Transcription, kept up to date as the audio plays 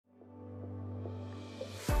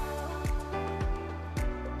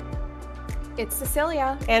It's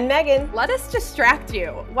Cecilia. And Megan. Let us distract you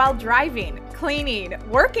while driving, cleaning,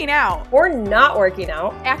 working out. Or not working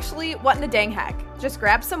out. Actually, what in the dang heck? Just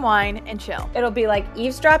grab some wine and chill. It'll be like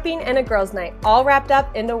eavesdropping and a girls' night, all wrapped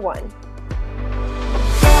up into one.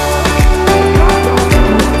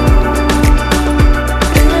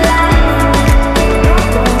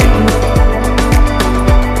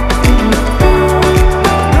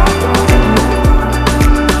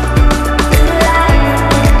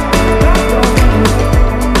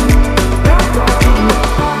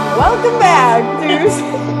 Welcome back to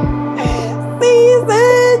season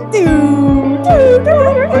 2.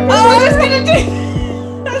 Oh, I was gonna do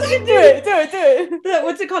it. Do it.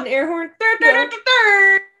 What's it called? An air horn? Yeah.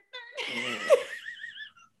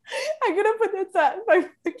 I'm gonna put this on if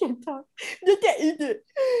I can't talk.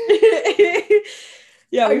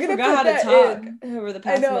 Yeah, I'm we gonna forgot how put to that talk over the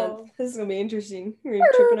past know. month. This is gonna be interesting. We're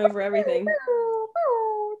tripping over everything.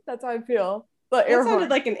 That's how I feel. The That air sounded horn.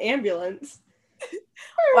 like an ambulance.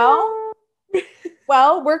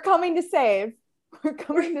 Well, we're coming to save. We're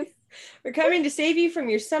coming to save you from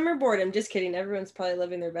your summer boredom. Just kidding. Everyone's probably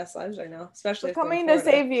living their best lives right now, especially We're if they're in coming to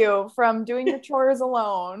Florida. save you from doing your chores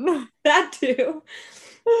alone. That too.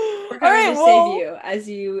 We're All coming right, to well, save you as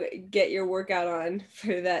you get your workout on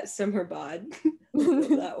for that summer bod. I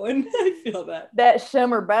feel that one. I feel that. that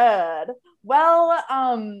shimmer bed. Well,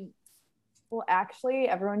 actually,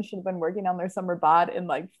 everyone should have been working on their summer bod in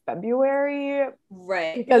like February.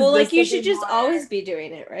 Right. Because Well, like this you would should be just more- always be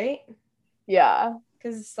doing it, right? Yeah.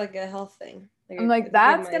 Because it's like a health thing. I'm like, it's a good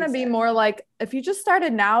that's going to be mindset. more like, if you just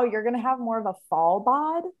started now, you're going to have more of a fall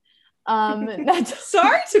bod. Not just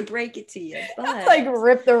Sorry to break it to you, but like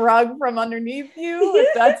rip the rug from underneath you,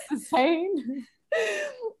 if that's the same.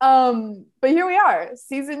 But here we are,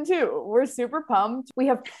 season 2. We're super pumped. We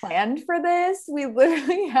have planned for this. We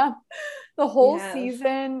literally have the whole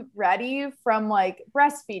season ready, from like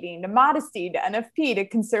breastfeeding to modesty to NFP to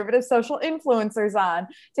conservative social influencers on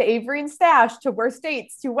to Avery and Stash to worst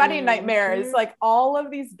dates to wedding nightmares, like all of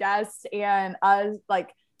these guests and us, like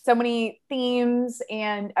so many themes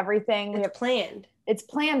and everything. it's planned. It's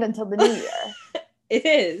planned until the new year. It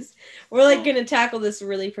is. We're like going to tackle this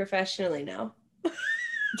really professionally now.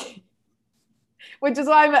 Which is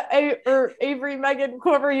why Avery, Megan,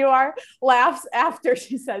 whoever you are, laughs after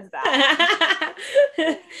she says that.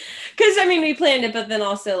 Because I mean, we planned it, but then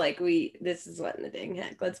also like this is what in the dang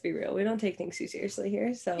heck. Let's be real. We don't take things too seriously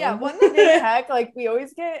here. So Yeah, what in the dang heck? Like we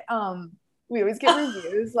always get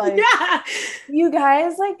reviews like, yeah. you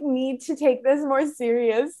guys like need to take this more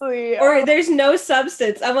seriously. Or there's no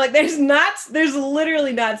substance. I'm like, there's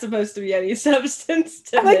literally not supposed to be any substance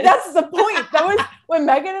to I'm like, this. that's the point. That was when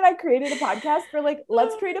Megan and I created a podcast. We're like,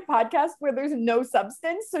 let's create a podcast where there's no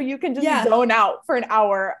substance, so you can just zone out for an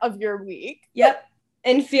hour of your week. Yep.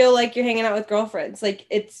 And feel like you're hanging out with girlfriends. Like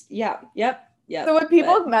it's yep. So when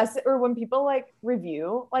people when people like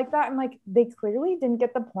review like that, I'm like, they clearly didn't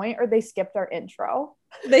get the point, or they skipped our intro.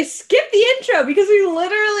 They skipped the intro because we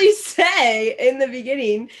literally say in the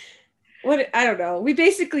beginning, I don't know. We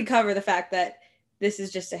basically cover the fact that this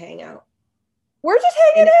is just a hangout. We're just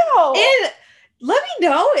hanging out. And let me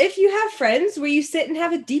know if you have friends where you sit and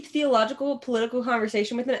have a deep theological, political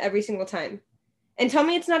conversation with them every single time. And tell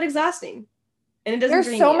me it's not exhausting. And it doesn't There's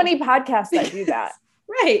drain so you. many podcasts that do that.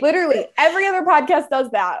 Right. Literally every other podcast does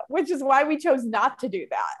that, which is why we chose not to do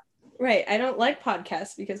that. Right. I don't like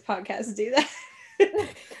podcasts because podcasts do that.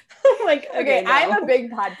 I'm like, okay, no. I'm a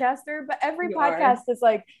big podcaster, but every podcast is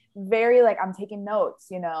like very like, I'm taking notes,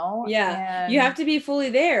 you know? Yeah. You have to be fully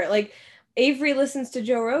there. Like Avery listens to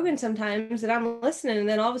Joe Rogan sometimes and I'm listening, and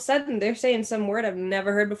then all of a sudden they're saying some word I've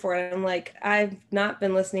never heard before. And I'm like, I've not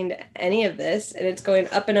been listening to any of this, and it's going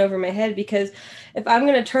up and over my head, because if I'm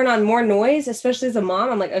going to turn on more noise, especially as a mom,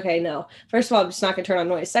 I'm like, okay, no. First of all, I'm just not going to turn on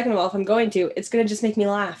noise. Second of all, if I'm going to, it's going to just make me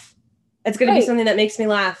laugh. It's going to be something that makes me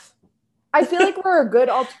laugh. I feel like we're a good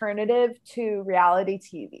alternative to reality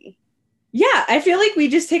TV. Yeah, I feel like we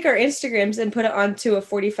just take our Instagrams and put it onto a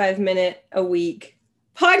 45-minute a week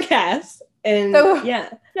podcast, and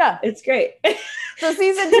yeah, it's great. So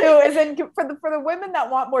season 2 is in for the women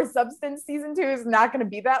that want more substance. Season 2 is not going to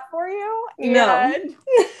be that for you. No.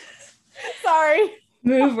 Sorry.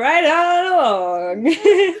 Move right on along.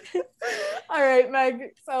 All right,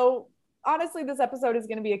 Meg. So honestly, this episode is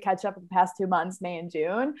going to be a catch up of the past 2 months, May and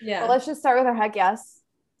June. Yeah. But let's just start with our heck yes.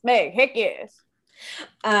 Meg, heck yes.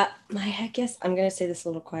 My heck yes, I'm gonna say this a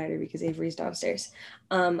little quieter because Avery's downstairs.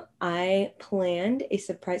 I planned a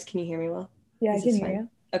surprise. Can you hear me well? Yeah, I can hear you.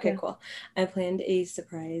 Okay, cool. I planned a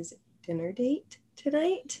surprise dinner date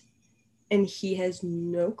tonight, and he has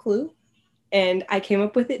no clue. And I came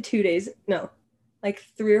up with it 2 days. No, like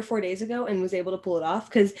 3 or 4 days ago and was able to pull it off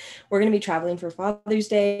because we're going to be traveling for Father's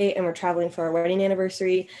Day and we're traveling for our wedding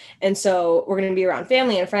anniversary. And so we're going to be around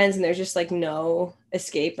family and friends and there's just like no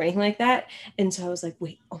escape or anything like that. And so I was like,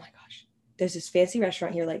 wait, oh my gosh, there's this fancy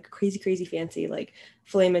restaurant here, like crazy fancy, like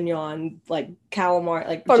filet mignon, like calamari,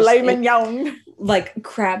 like filet mignon, like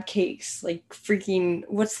crab cakes, like freaking,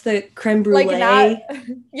 what's the creme brulee? Like not,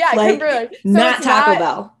 yeah, like, creme brulee. So not Taco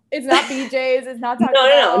Bell. It's not BJ's. It's not Taco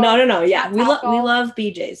Bell. No. Yeah, we love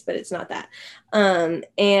BJ's, but it's not that.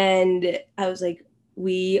 And I was like,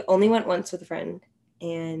 we only went once with a friend,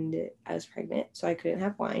 and I was pregnant, so I couldn't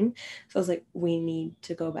have wine. So I was like, we need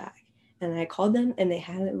to go back. And I called them, and they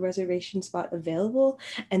had a reservation spot available.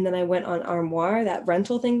 And then I went on Armoire, that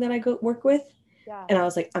rental thing that I work with. Yeah. And I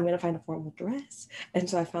was like, I'm going to find a formal dress. And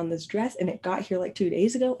so I found this dress and it got here like 2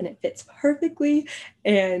 days ago and it fits perfectly.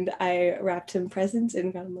 And I wrapped him presents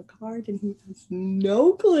and got him a card and he has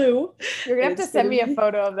no clue. You're going to have to send me a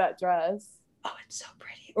photo of that dress. Oh, it's so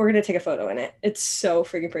pretty. We're going to take a photo in it. It's so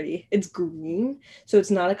freaking pretty. It's green. So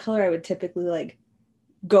it's not a color I would typically like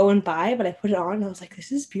go and buy, but I put it on and I was like,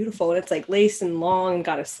 this is beautiful. And it's like lace and long and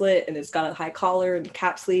got a slit and it's got a high collar and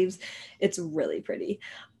cap sleeves. It's really pretty.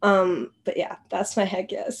 But yeah, that's my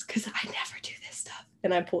heck yes, because I never do this stuff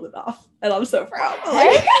and I pulled it off and I'm so proud.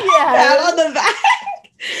 Like, pat on the back.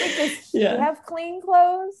 Does he have clean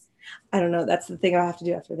clothes? I don't know. That's the thing I'll have to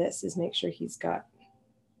do after this is make sure he's got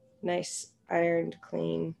nice ironed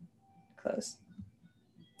clean clothes.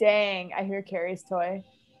 Dang, I hear Carrie's toy.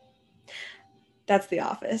 That's The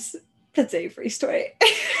Office. That's Avery's toy.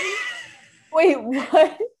 Wait,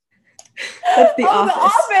 what? That's The Office.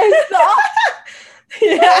 The Office.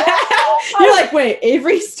 Yeah. You're like, wait,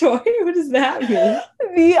 Avery's toy? What does that mean?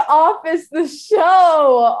 The Office, the show.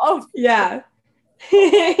 Oh, yeah.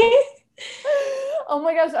 Oh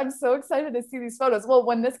my gosh, I'm so excited to see these photos. Well,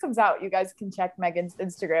 when this comes out, you guys can check Megan's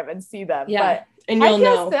Instagram and see them. Yeah, but and you'll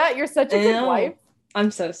know that you're such a good wife.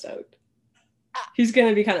 I'm so stoked. He's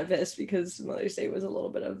gonna be kind of pissed because Mother's Day was a little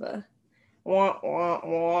bit of a wah, wah,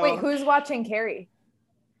 wah. Wait, who's watching Carrie?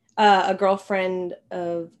 A girlfriend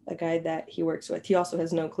of a guy that he works with. He also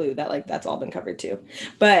has no clue that like that's all been covered too.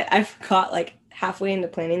 But I forgot like halfway into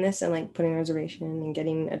planning this and like putting a reservation and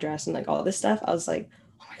getting a dress and like all this stuff. I was like,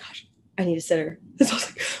 oh my gosh, I need a sitter. So I was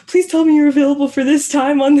like, please tell me you're available for this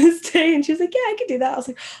time on this day. And she was like, yeah, I could do that. I was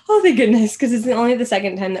like, oh thank goodness, because it's only the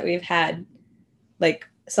second time that we've had like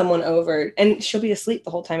someone over and she'll be asleep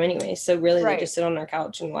the whole time anyway. So really they just sit on our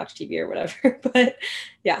couch and watch TV or whatever. But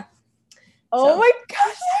yeah. Oh my gosh,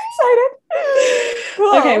 I'm excited.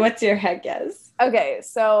 Cool. Okay, what's your heck yes? Okay,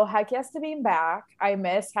 so heck yes to being back. I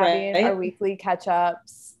miss having our weekly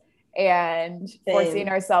catch-ups and forcing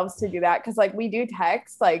ourselves to do that. Because like we do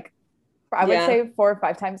text like I would say 4 or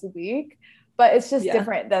 5 times a week, but it's just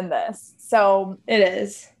different than this. So it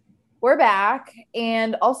is. We're back.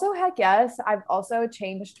 And also heck yes, I've also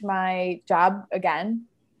changed my job again.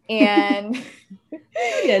 And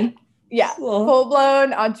yeah, cool.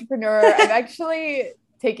 Full-blown entrepreneur. I'm actually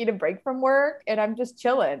taking a break from work and I'm just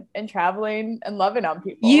chilling and traveling and loving on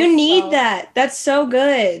people. You need that. That's so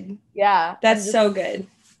good. Yeah. That's so good.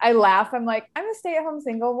 I laugh. I'm like, I'm a stay-at-home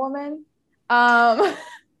single woman.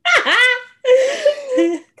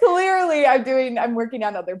 Clearly I'm working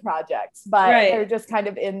on other projects, but they're just kind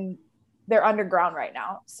of they're underground right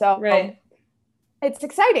now. So it's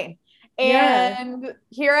exciting. And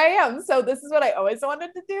here I am. So this is what I always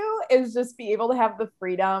wanted to do is just be able to have the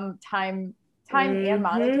freedom, time and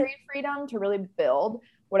monetary freedom to really build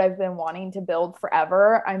what I've been wanting to build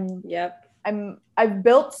forever. I've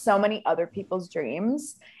built so many other people's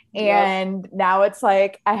dreams and now it's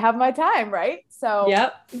like, I have my time. Right. So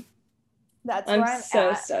that's where I'm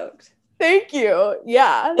so stoked. Thank you.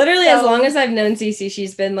 Yeah. Literally, as long as I've known Cece,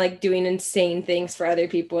 she's been like doing insane things for other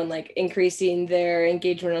people and like increasing their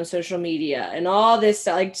engagement on social media and all this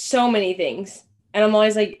stuff, like so many things. And I'm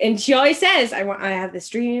always like, and she always says, I have this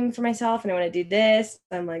dream for myself and I want to do this.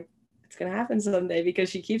 I'm like, it's going to happen someday because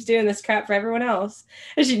she keeps doing this crap for everyone else.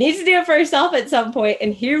 And she needs to do it for herself at some point.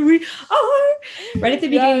 And here we are right at the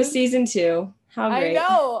beginning of season 2. How great.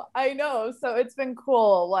 I know. So it's been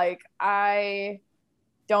cool. Like I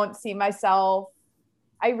don't see myself.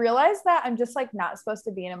 I realize that I'm just like not supposed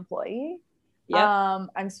to be an employee.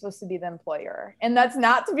 I'm supposed to be the employer, and that's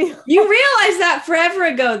not to be. You realized that forever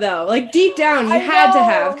ago, though. Like deep down, you had to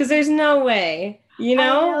have because there's no way, you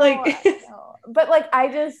know, like. But like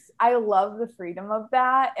I love the freedom of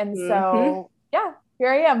that, and so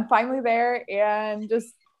here I am finally there, and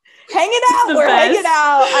just Hang it out. We're hanging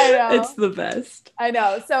out. I know. It's the best. I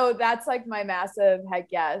know. So that's like my massive heck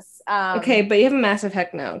yes. Okay, but you have a massive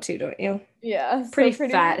heck no too, don't you? Yeah. Pretty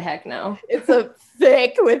fat heck no. It's a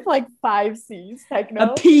thick with like 5 C's heck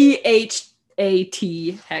no. A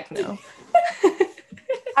PHAT heck no.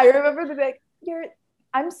 I remember the big,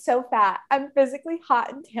 I'm so fat. I'm physically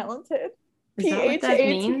hot and talented. Is that what that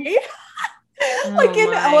means? Like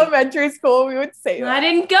in elementary school, we would say that. I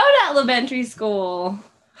didn't go to elementary school.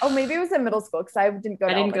 Oh, maybe it was in middle school because I didn't go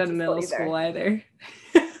to middle school either.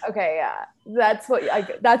 Okay, yeah. That's what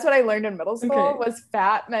I learned in middle school was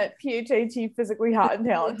fat meant PHAT, physically hot and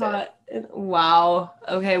talented. Wow.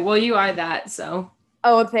 Okay, well you are that, so.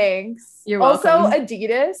 Oh, thanks. You're welcome. Also,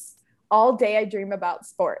 Adidas. All day I dream about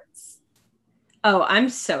sports. Oh, I'm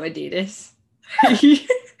so Adidas.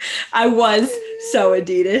 I was so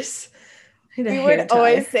Adidas. We would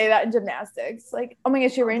always say that in gymnastics. Like, oh my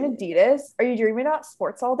gosh, you're wearing Adidas? Are you dreaming about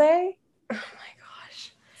sports all day? Oh my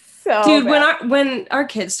gosh. So dude, bad. when our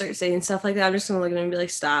kids start saying stuff like that, I'm just gonna look at them and be like,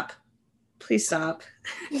 stop. Please stop.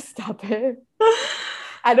 Just stop it.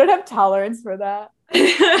 I don't have tolerance for that.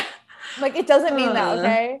 Like, it doesn't mean that,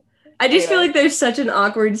 okay? I just feel like there's such an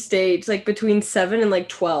awkward stage, like between 7 and like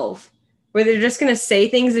 12, where they're just gonna say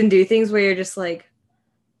things and do things where you're just like,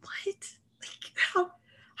 what? Like,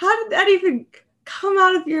 how did that even come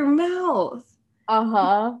out of your mouth?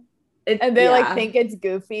 Uh-huh. And they like think it's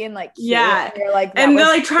goofy and like cute, yeah, and you're like, and they're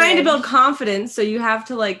like trying to build confidence, so you have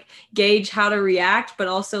to like gauge how to react, but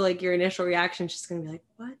also like your initial reaction is just gonna be like,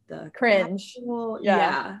 what the cringe?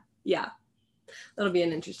 Yeah. That'll be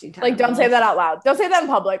an interesting time. Like, don't say that out loud. Don't say that in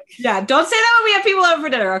public. Yeah, don't say that when we have people over for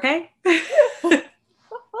dinner, okay?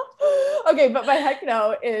 Okay, but my heck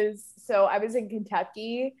no is, so I was in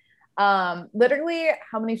Kentucky. Literally,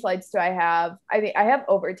 how many flights do I have? I think I have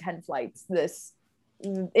over 10 flights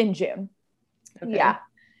in June. Okay. Yeah.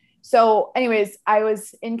 So anyways, I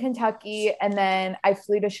was in Kentucky and then I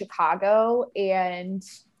flew to Chicago, and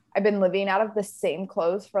I've been living out of the same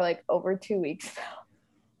clothes for like over 2 weeks now.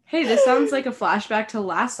 Hey, this sounds like a flashback to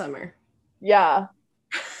last summer. Yeah.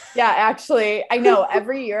 Yeah, actually, I know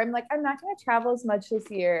every year I'm like, I'm not going to travel as much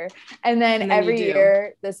this year. And then every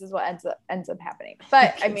year, this is what ends up happening.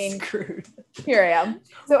 But I mean, screwed. Here I am.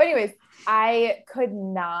 So anyways, I could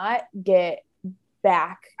not get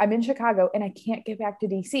back. I'm in Chicago and I can't get back to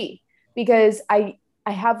DC because I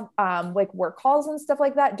have like work calls and stuff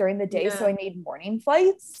like that during the day. Yeah. So I need morning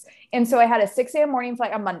flights. And so I had a 6 a.m. morning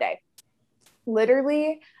flight on Monday.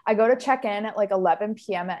 Literally, I go to check in at like 11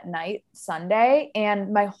 p.m. at night Sunday,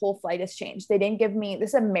 and my whole flight has changed. They didn't give me, this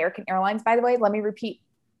is American Airlines, by the way. Let me repeat,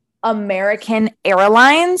 American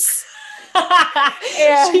Airlines.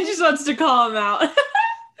 And she just wants to call them out.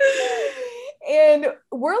 And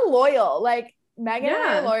we're loyal. Like, Megan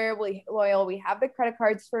and I are loyal. We have the credit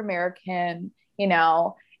cards for American, you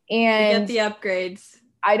know, and you get the upgrades.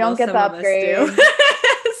 I don't get the upgrades.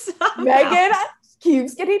 Megan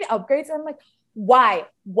keeps getting upgrades. And I'm like, why?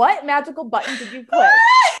 What magical button did you click?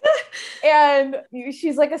 And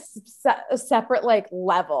she's like a separate like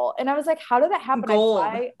level. And I was like, how did that happen? Gold.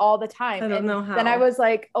 I fly all the time. I don't know how. Then I was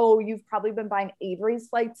like, oh, you've probably been buying Avery's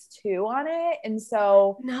flights too on it. And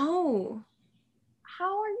so no.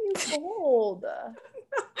 How are you gold?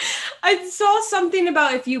 I saw something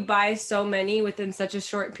about if you buy so many within such a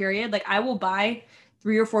short period, like I will buy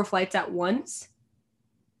 3 or 4 flights at once.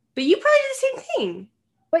 But you probably do the same thing.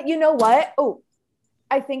 But you know what? Oh,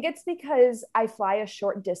 I think it's because I fly a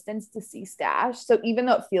short distance to see Stash. So even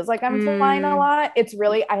though it feels like I'm flying a lot, it's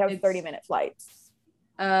really, I have 30-minute flights.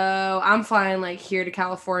 Oh, I'm flying like here to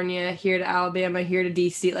California, here to Alabama, here to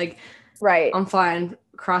DC. Like, right. I'm flying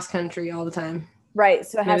cross country all the time. Right.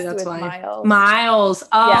 So it has to do with miles. Miles.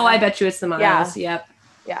 Oh, yeah. I bet you it's the miles. Yeah. Yep.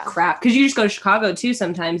 Yeah. Crap. Because you just go to Chicago too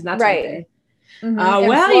sometimes. And that's right. Mm-hmm. Well,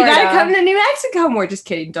 Florida. You got to come to New Mexico more. Just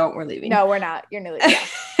kidding. We're leaving. No, we're not. You're leaving.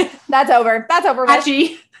 Yeah. That's over. That's over.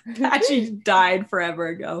 Actually died forever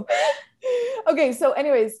ago. Okay. So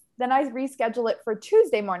anyways, then I reschedule it for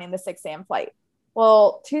Tuesday morning, the 6 a.m. flight.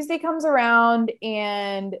 Well, Tuesday comes around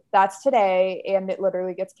and that's today. And it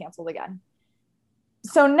literally gets canceled again.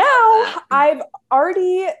 So now I've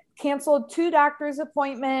already canceled 2 doctor's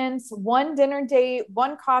appointments, 1 dinner date,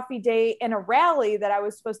 1 coffee date, and a rally that I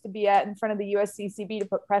was supposed to be at in front of the USCCB to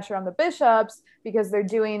put pressure on the bishops because they're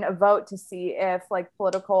doing a vote to see if like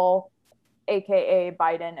political, AKA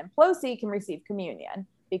Biden and Pelosi, can receive communion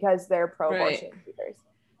because they're pro-abortion leaders.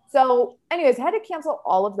 So anyways, I had to cancel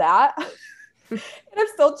all of that. And I'm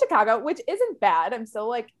still in Chicago, which isn't bad. I'm still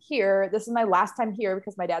like here. This is my last time here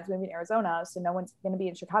because my dad's moving to Arizona. So no one's going to be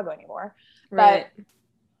in Chicago anymore. Right. But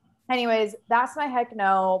anyways, that's my heck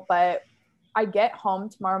no. But I get home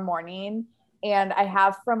tomorrow morning and I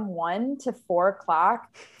have from 1 to 4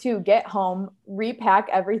 o'clock to get home, repack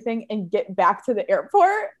everything, and get back to the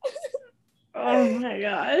airport. Oh my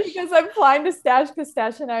gosh. Because I'm flying to Stash, because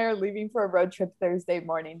Stash and I are leaving for a road trip Thursday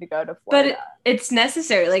morning to go to Florida. But it's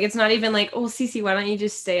necessary. Like, it's not even like, oh, Cece, why don't you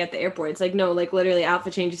just stay at the airport? It's like, no, like literally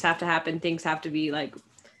outfit changes have to happen. Things have to be like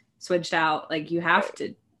switched out. Like, you have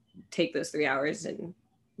to take those 3 hours and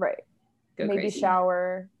go maybe crazy.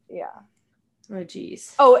 Shower. Yeah. Oh,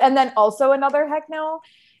 geez. Oh, and then also another heck no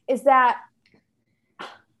is that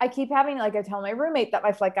I keep having, like, I tell my roommate that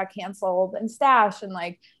my flight got canceled and Stash and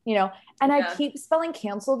like, you know, and I keep spelling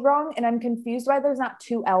canceled wrong. And I'm confused why there's not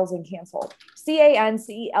 2 L's in canceled.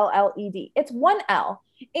 CANCELLED. It's 1 L.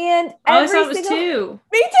 And I thought it was 2.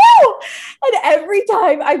 Me too. And every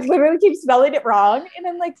time I literally keep spelling it wrong. And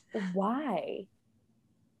I'm like, why?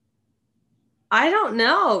 I don't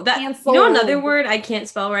know. That Canceled. You know another word I can't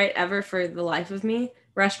spell right ever for the life of me?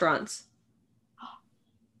 Restaurants.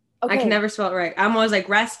 Okay. I can never spell it right. I'm always like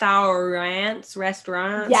restaurants.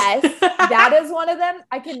 Yes, that is one of them.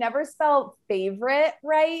 I can never spell favorite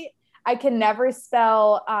right. I can never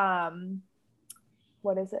spell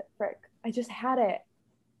what is it? Frick. I just had it.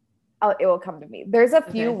 Oh, it will come to me. There's a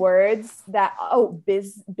few words that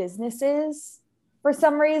businesses. For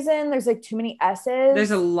some reason, there's like too many S's.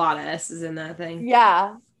 There's a lot of S's in that thing.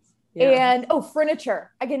 Yeah. And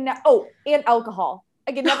furniture. And alcohol.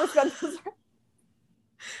 I can never spell those.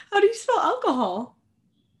 How do you spell alcohol?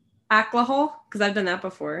 Alcohol? Because I've done that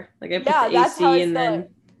before. Like I put the that's how I AC and then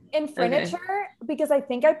it. In furniture, because I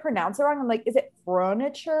think I pronounce it wrong. I'm like, is it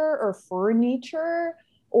furniture or furniture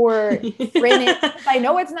or furniture? I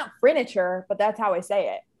know it's not furniture, but that's how I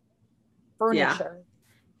say it. Furniture.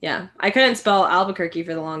 Yeah. I couldn't spell Albuquerque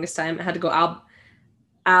for the longest time. I had to go Albuquerque.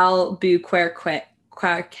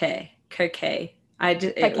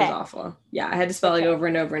 It was awful. Yeah, I had to spell it over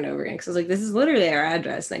and over and over again because I was like, this is literally our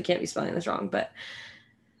address and I can't be spelling this wrong.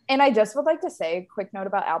 And I just would like to say a quick note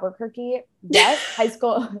about Albuquerque. Yes, High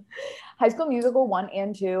School Musical 1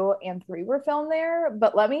 and 2 and 3 were filmed there,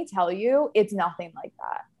 but let me tell you, it's nothing like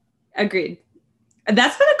that. Agreed.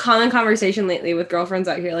 That's been a common conversation lately with girlfriends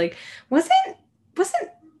out here. Like, wasn't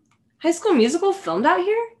High School Musical filmed out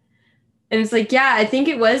here? And it's like, yeah, I think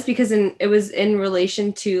it was because it was in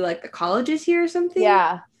relation to like the colleges here or something.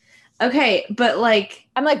 Yeah. Okay, but like,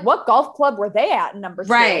 I'm like, what golf club were they at in number 2?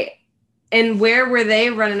 Right. And where were they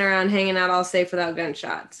running around hanging out all safe without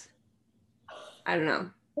gunshots? I don't know.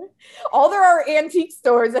 All there are antique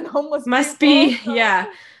stores and homeless must people.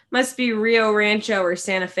 Must be Rio Rancho or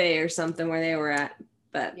Santa Fe or something where they were at.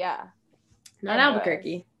 But yeah. Not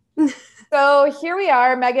Albuquerque. So here we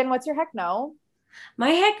are. Megan, what's your heck no? My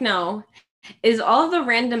heck no is all of the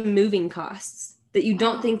random moving costs that you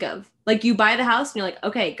don't think of. Like you buy the house and you're like,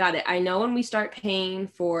 okay, got it. I know when we start paying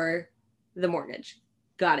for the mortgage.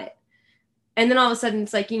 Got it. And then all of a sudden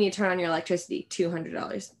it's like, you need to turn on your electricity,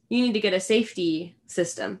 $200. You need to get a safety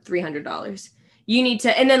system, $300. You need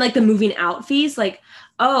to, and then like the moving out fees, like,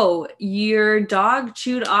 oh, your dog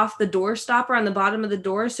chewed off the door stopper on the bottom of the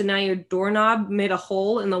door. So now your doorknob made a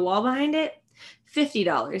hole in the wall behind it.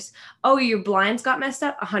 $50. Oh, your blinds got messed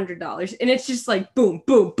up, $100. And it's just like boom,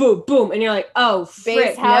 boom, boom, boom. And you're like, oh,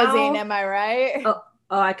 base housing, am I right? Oh,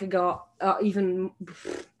 I could go even.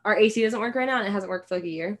 Our AC doesn't work right now, and it hasn't worked for like a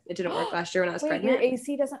year. It didn't work last year when I was pregnant. Your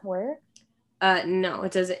AC doesn't work? No,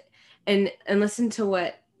 it doesn't. And listen to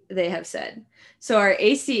what they have said. So our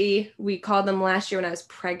AC, we called them last year when I was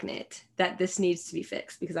pregnant that this needs to be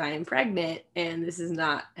fixed because I am pregnant and this is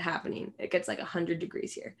not happening. It gets like 100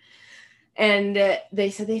 degrees here. And they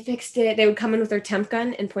said they fixed it. They would come in with their temp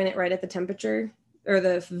gun and point it right at the temperature or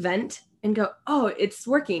the vent and go, oh, it's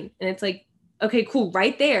working. And it's like, okay, cool.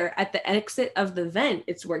 Right there at the exit of the vent,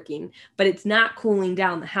 it's working, but it's not cooling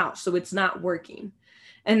down the house. So it's not working.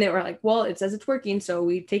 And they were like, well, it says it's working. So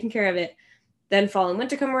we've taken care of it. Then fall and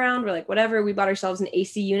winter come around. We're like, whatever. We bought ourselves an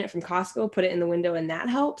AC unit from Costco, put it in the window, and that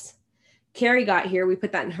helps. Carrie got here. We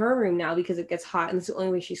put that in her room now because it gets hot. And it's the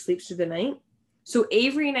only way she sleeps through the night. So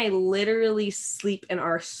Avery and I literally sleep in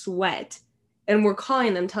our sweat. And we're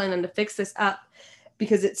calling them, telling them to fix this up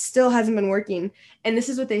because it still hasn't been working. And this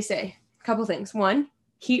is what they say. A couple things. One,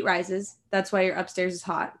 heat rises. That's why your upstairs is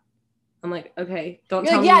hot. I'm like, okay, don't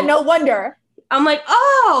tell me. Yeah, no wonder. I'm like,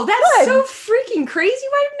 oh, that's so freaking crazy.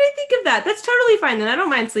 Why didn't I think of that? That's totally fine. Then I don't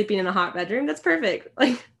mind sleeping in a hot bedroom. That's perfect.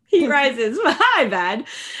 Like heat rises. My bad.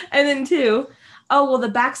 And then 2, oh, well, the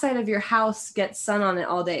backside of your house gets sun on it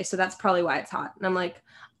all day. So that's probably why it's hot. And I'm like,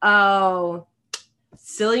 oh,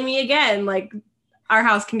 silly me again. Like our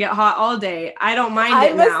house can get hot all day. I don't mind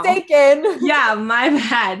it now. I'm mistaken. Yeah, my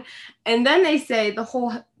bad. And then they say the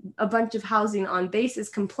whole a bunch of housing on base is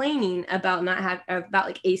complaining about about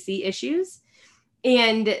like AC issues.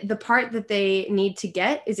 And the part that they need to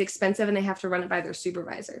get is expensive and they have to run it by their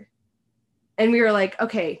supervisor. And we were like,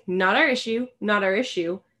 okay, not our issue, not our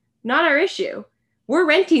issue, not our issue. We're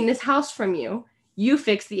renting this house from you. You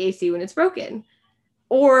fix the AC when it's broken.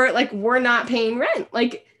 Or like, we're not paying rent.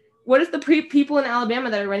 Like, what if the people in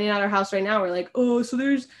Alabama that are renting out our house right now are like, oh, so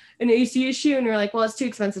there's an AC issue? And we're like, well, it's too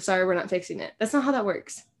expensive. Sorry, we're not fixing it. That's not how that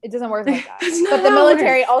works. It doesn't work like that. But the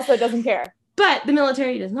military also doesn't care. But the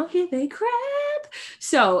military does not give a crap.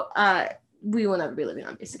 So we will never be living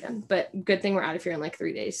on base again. But good thing we're out of here in like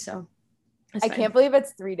 3 days. So I can't believe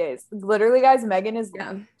it's 3 days. Literally, guys, Megan is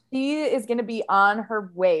she is going to be on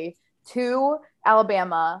her way to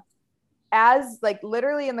Alabama as like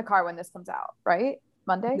literally in the car when this comes out, right?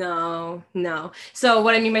 Monday? No. So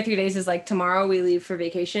what I mean by 3 days is like tomorrow we leave for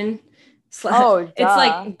vacation. It's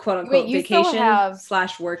like quote unquote vacation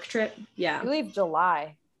 / work trip. Yeah. We leave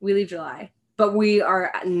July. But we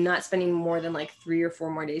are not spending more than like 3 or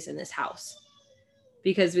 4 more days in this house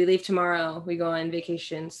because we leave tomorrow. We go on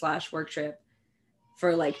vacation / work trip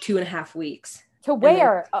for like 2.5 weeks. To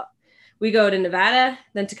where? We go to Nevada,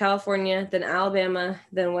 then to California, then Alabama,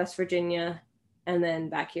 then West Virginia, and then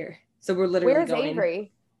back here. So we're literally going. Where's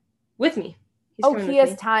Avery? With me. He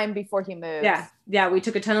has time before he moves. Yeah. We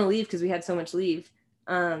took a ton of leave because we had so much leave.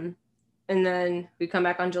 And then we come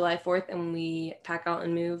back on July 4th and we pack out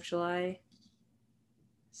and move July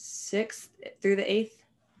 6th through the 8th.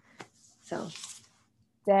 So.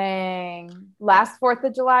 Dang. Last 4th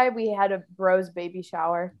of July, we had a bros baby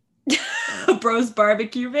shower. A bros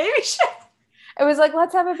barbecue baby shower. It was like,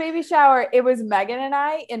 let's have a baby shower. It was Megan and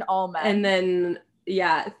I and all men. And then,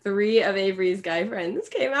 3 of Avery's guy friends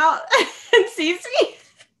came out and sees me.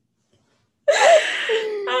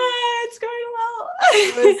 It's going well.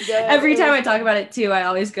 It was good. Every time I talk about it too, I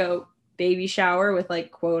always go baby shower with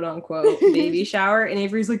like quote unquote baby shower. And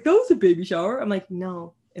Avery's like, that was a baby shower. I'm like,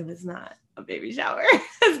 no, it was not a baby shower.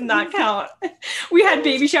 Does not count. We had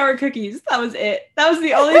baby shower cookies. That was it. That was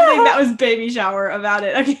the only thing that was baby shower about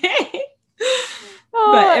it. Okay.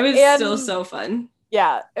 But it was still so fun.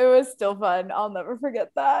 Yeah, it was still fun. I'll never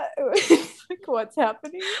forget that. It was like, what's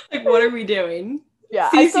happening? Like, what are we doing? Yeah,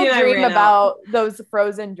 I still dream about those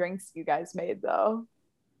frozen drinks you guys made, though.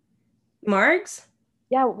 Margs?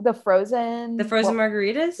 Yeah, the frozen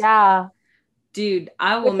margaritas? Yeah. Dude,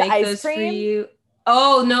 I will make those for you.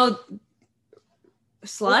 Oh, no.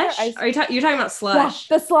 Slush? You're talking about slush?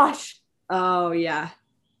 Yeah, the slush. Oh, yeah.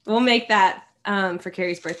 We'll make that for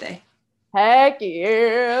Carrie's birthday. Heck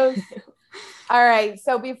yes. All right.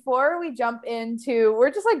 So before we jump into, we're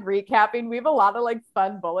just like recapping. We have a lot of like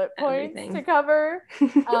fun bullet points to cover.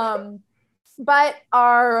 But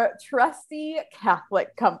our trusty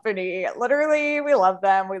Catholic company, literally, we love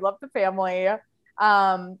them. We love the family.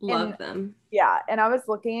 Love them. Yeah. And I was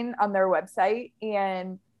looking on their website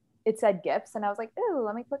and it said gifts. And I was like, ooh,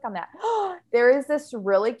 let me click on that. There is this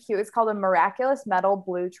really cute, it's called a Miraculous Metal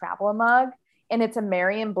Blue Traveler Mug. And it's a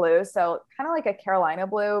Marion blue, so kind of like a Carolina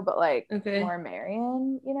blue, but like more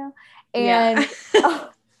Marion, you know? And,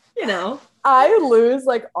 you know, I lose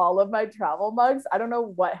like all of my travel mugs. I don't know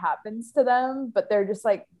what happens to them, but they're just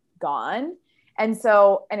like gone. And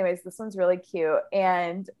so anyways, this one's really cute.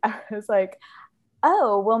 And I was like,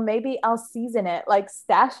 oh, well, maybe I'll season it like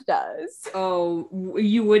Stash does. Oh,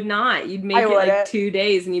 you would not. You'd make it like 2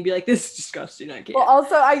 days and you'd be like, this is disgusting. I can't. Well,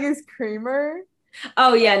 also I use creamer.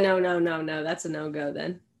 Oh yeah, no. That's a no-go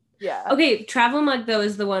then. Yeah. Okay, travel mug though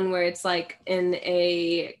is the one where it's like in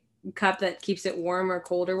a cup that keeps it warm or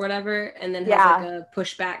cold or whatever, and then has like a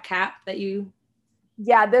pushback cap that you.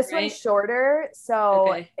 Yeah, this one's shorter,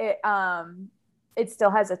 so it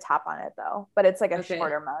still has a top on it though, but it's like a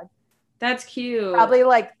shorter mug. That's cute. Probably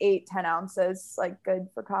like 8-10 ounces, like good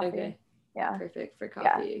for coffee. Okay. Yeah. Perfect for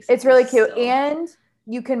coffee. Yeah. It's really cute. And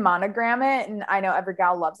you can monogram it, and I know every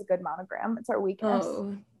gal loves a good monogram. It's our weakness.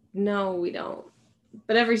 Oh, no, we don't.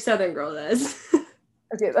 But every Southern girl does.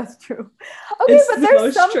 Okay, that's true. Okay, but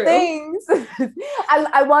there's some things.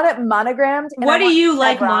 I want it monogrammed. What do you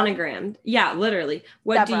like monogrammed? Yeah, literally.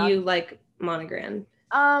 What do you like monogrammed?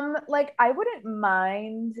 Like I wouldn't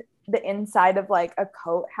mind the inside of like a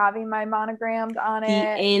coat having my monogrammed on it.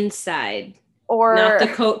 The inside. Or not the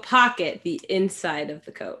coat pocket, the inside of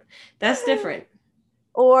the coat. That's different.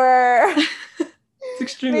 Or it's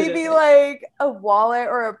extremely maybe different. like a wallet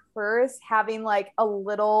or a purse having like a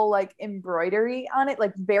little like embroidery on it,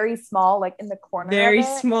 like very small, like in the corner. Very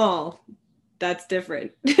small. That's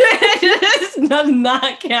different. It does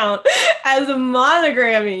not count as a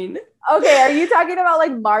monogramming. Okay, are you talking about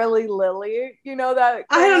like Marley Lily? You know that?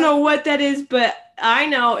 I don't know what that is, but I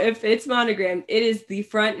know if it's monogrammed, it is the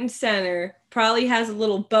front and center. Probably has a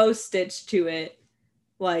little bow stitch to it.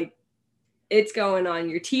 Like, it's going on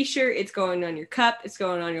your t-shirt, it's going on your cup, it's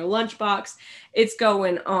going on your lunchbox, it's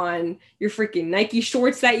going on your freaking Nike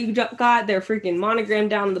shorts that you got. They're freaking monogrammed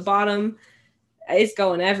down the bottom. It's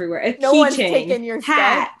going everywhere. A No one's keychain, taking your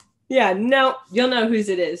hat. stuff. Yeah, no, you'll know whose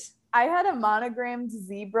it is. I had a monogrammed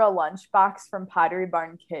zebra lunchbox from Pottery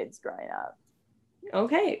Barn Kids growing up.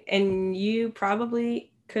 Okay, and you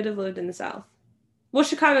probably could have lived in the South. Well,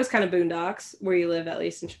 Chicago's kind of boondocks, where you live, at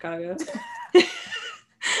least in Chicago.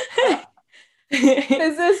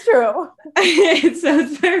 This is true. So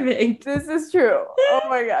it's perfect. This is true. Oh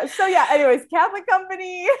my gosh. So yeah, anyways, Catholic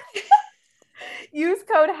Company. Use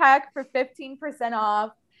code HECK for 15%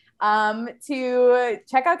 off. To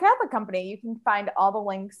check out Catholic Company. You can find all the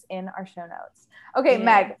links in our show notes. Okay, Yeah.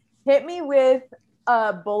 Meg, hit me with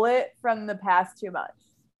a bullet from the past 2 months.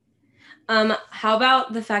 How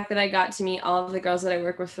about the fact that I got to meet all of the girls that I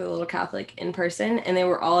work with for the Little Catholic in person, and they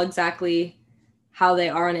were all exactly how they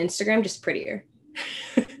are on Instagram, just prettier.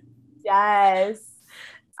 Yes.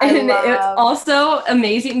 And it's also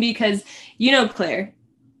amazing because you know Claire.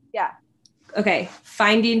 Yeah. Okay,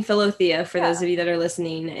 Finding Philothea, for Yeah. those of you that are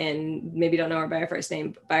listening and maybe don't know her by her first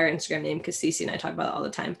name, by her Instagram name, because Cece and I talk about it all the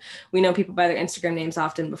time. We know people by their Instagram names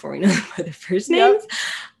often before we know them by their first names.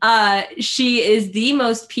 Yep. She is the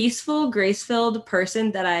most peaceful, grace-filled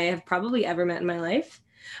person that I have probably ever met in my life.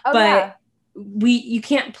 Oh, but yeah. you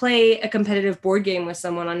can't play a competitive board game with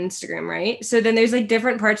someone on Instagram, right? So then there's like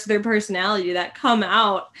different parts of their personality that come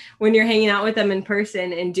out when you're hanging out with them in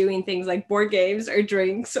person and doing things like board games or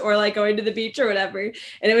drinks or like going to the beach or whatever. And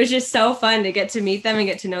it was just so fun to get to meet them and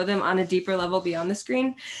get to know them on a deeper level beyond the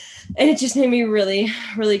screen. And it just made me really,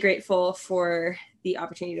 really grateful for the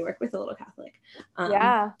opportunity to work with a Little Catholic.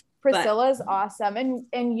 Yeah. Priscilla's awesome.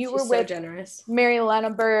 And you were so with generous. Mary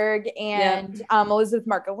Lenneberg and Elizabeth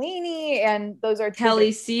Marcolini, and those are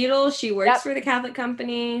Kelly Seidel. She works Yep. for the Catholic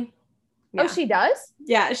Company. Oh, she does?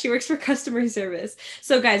 Yeah, she works for customer service.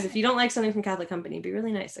 So guys, if you don't like something from Catholic Company, be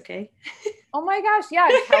really nice, okay? Oh my gosh, yeah,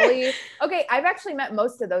 Kelly. Okay, I've actually met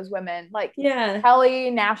most of those women. Like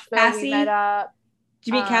Kelly, Nashville, Cassie? we met up.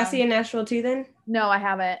 Did you meet Cassie in Nashville too then? No, I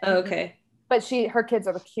haven't. Oh, okay. But her kids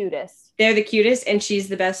are the cutest. They're the cutest, and she's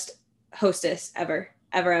the best hostess ever.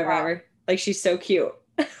 Ever. Like, she's so cute.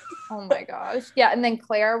 Oh my gosh. Yeah, and then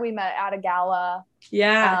Claire, we met at a gala.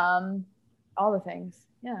 Yeah. All the things.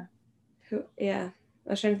 Yeah. I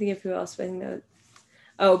was trying to think of who else, but I think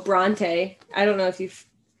that Bronte. I don't know if you've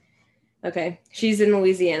okay. She's in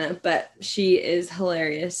Louisiana, but she is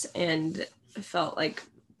hilarious and felt like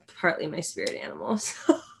partly my spirit animal.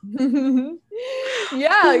 So.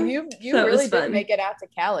 Yeah, you So really did make it out to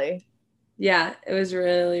Cali. Yeah, it was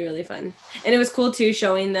really, really fun. And it was cool too,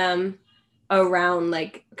 showing them around,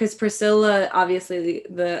 like, because Priscilla, obviously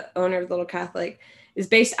the owner of Little Catholic, is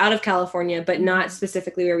based out of California, but not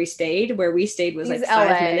specifically where we stayed. Where we stayed was like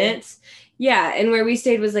 5 minutes. Yeah, and where we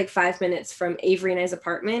stayed was like 5 minutes from Avery and I's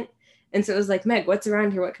apartment. And so it was like, Meg, what's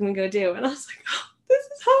around here? What can we go do? And I was like, oh, this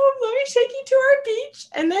is home. Let me take you to our beach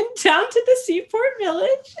and then down to the Seaport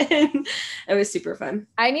Village. And it was super fun.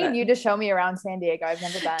 I need you to show me around San Diego. I've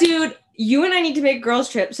never been. Dude, you and I need to make a girls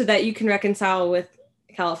trip so that you can reconcile with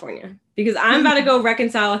California, because I'm about to go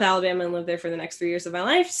reconcile with Alabama and live there for the next 3 years of my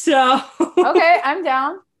life. So okay, I'm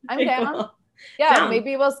down. I'm down. Cool. Yeah, down.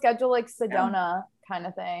 Maybe we'll schedule like Sedona kind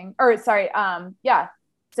of thing. Or sorry,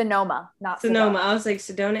 Sonoma, not Sonoma. Sedona. I was like,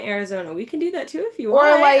 Sedona, Arizona. We can do that too if you Or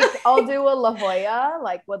want. like I'll do a La Jolla.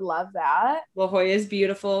 Like, would love that. La Jolla is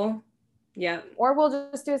beautiful. Yeah. Or we'll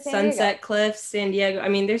just do a San Diego. Sunset Cliffs, San Diego. I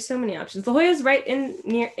mean, there's so many options. La Jolla's right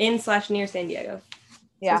near San Diego. So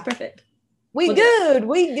yeah, it's perfect. We good.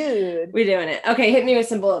 We're doing it. Okay, hit me with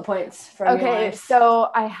some bullet points from your Okay, life. so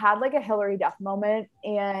I had like a Hillary Duff moment,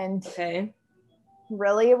 and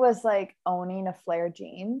really it was like owning a flare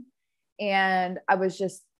jean, and I was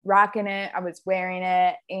just rocking it. I was wearing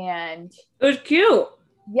it, and it was cute.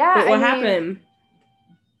 Yeah. But what happened?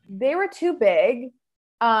 They were too big,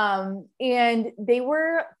 and they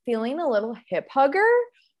were feeling a little hip hugger,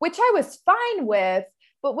 which I was fine with.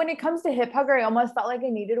 But when it comes to hip hugger, I almost felt like I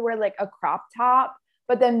needed to wear like a crop top,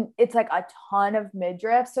 but then it's like a ton of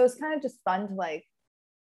midriff. So it's kind of just fun to like,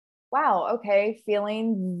 wow, okay,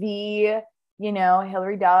 feeling the,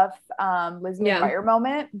 Hillary Duff, Liz McGuire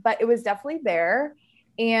moment, but it was definitely there.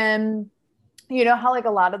 And you know how like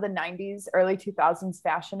a lot of the 90s, early 2000s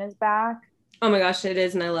fashion is back? Oh my gosh, it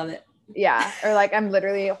is. And I love it. Yeah. Or like I'm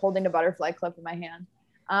literally holding a butterfly clip in my hand.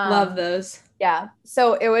 Love those. Yeah.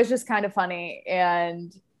 So it was just kind of funny.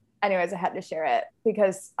 And anyways, I had to share it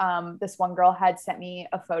because this one girl had sent me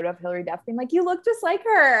a photo of Hillary Duff being like, you look just like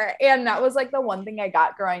her. And that was like the one thing I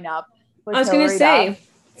got growing up. I was going to say,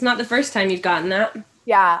 it's not the first time you've gotten that.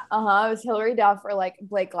 Yeah. It was Hillary Duff or like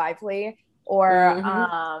Blake Lively or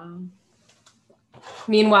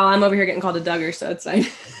meanwhile, I'm over here getting called a Duggar, so it's fine.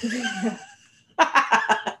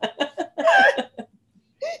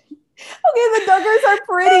 Okay, the Duggars are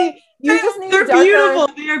pretty. They're beautiful.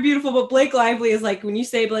 They are beautiful. But Blake Lively is like, when you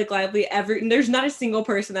say Blake Lively, there's not a single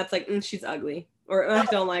person that's like, she's ugly or I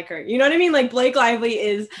don't like her. You know what I mean? Like Blake Lively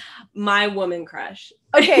is my woman crush.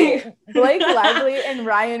 Okay, Blake Lively and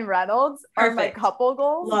Ryan Reynolds are my couple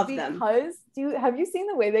goals. Love them. Because have you seen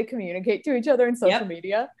the way they communicate to each other in social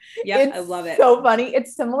media? Yep, I love it. So funny.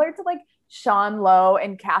 It's similar to like Sean Lowe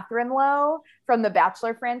and Catherine Lowe from the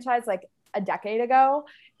Bachelor franchise like a decade ago.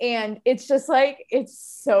 And it's just like, it's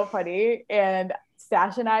so funny. And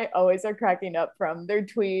Stash and I always are cracking up from their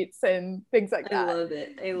tweets and things like that. I love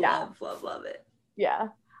it. I love it. Yeah.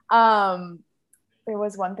 There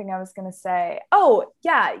was one thing I was going to say. Oh,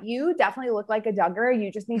 yeah. You definitely look like a Duggar.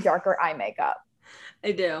 You just need darker eye makeup.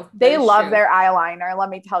 I do. They love their eyeliner, let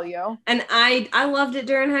me tell you. And I loved it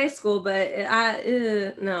during high school, but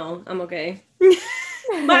no, I'm okay.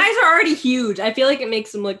 My eyes are already huge. I feel like it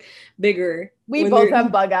makes them look bigger. We both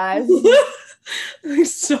have bug eyes. They're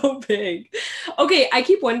so big. Okay, I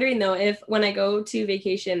keep wondering though, if when I go to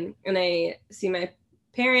vacation and I see my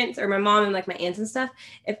parents or my mom and like my aunts and stuff,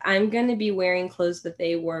 if I'm gonna be wearing clothes that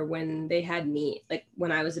they wore when they had me, like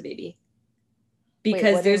when I was a baby.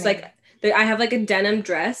 Because wait, there's like, I have like a denim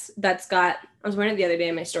dress that's got, I was wearing it the other day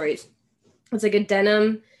in my stories. It's like a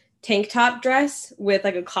denim tank top dress with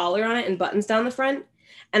like a collar on it and buttons down the front.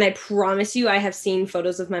 And I promise you, I have seen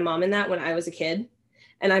photos of my mom in that when I was a kid.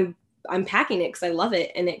 And I'm packing it because I love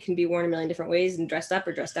it. And it can be worn a million different ways and dressed up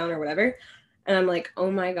or dressed down or whatever. And I'm like, oh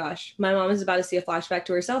my gosh, my mom is about to see a flashback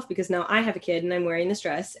to herself because now I have a kid and I'm wearing this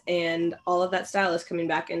dress and all of that style is coming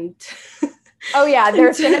back. And oh yeah,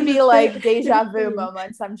 there's going to be like deja vu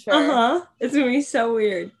moments, I'm sure. It's going to be so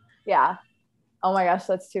weird. Yeah. Oh my gosh,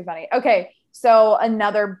 that's too funny. Okay, so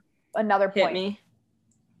another point. Hit me.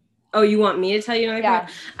 Oh, you want me to tell you another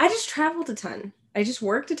point? I just traveled a ton. I just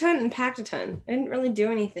worked a ton and packed a ton. I didn't really do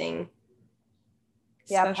anything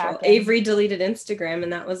special. Avery deleted Instagram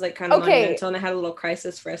and that was like kind of monumental and I had a little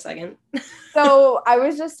crisis for a second. So I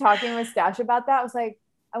was just talking with Stash about that. I was like,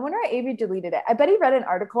 I wonder how Avery deleted it. I bet he read an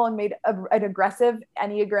article and made an aggressive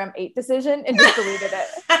Enneagram 8 decision and just deleted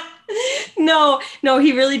it. No,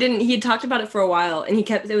 he really didn't. He had talked about it for a while and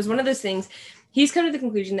it was one of those things. He's come to the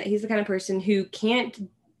conclusion that he's the kind of person who can't,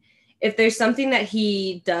 if there's something that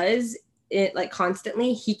he does it like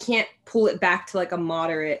constantly, he can't pull it back to like a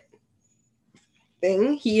moderate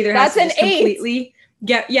thing. He either has to completely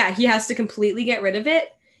he has to completely get rid of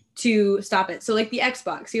it to stop it. So like the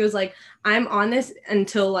Xbox, he was like, I'm on this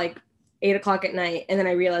until like 8:00 at night. And then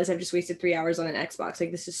I realized I've just wasted 3 hours on an Xbox.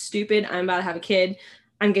 Like, this is stupid. I'm about to have a kid.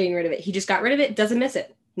 I'm getting rid of it. He just got rid of it. Doesn't miss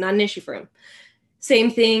it. Not an issue for him.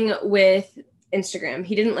 Same thing with Instagram.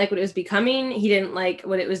 He didn't like what it was becoming. He didn't like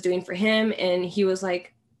what it was doing for him. And he was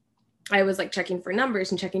like, I was like checking for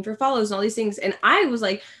numbers and checking for follows and all these things. And I was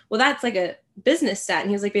like, well, that's like a business stat. And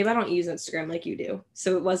he was like, babe, I don't use Instagram like you do.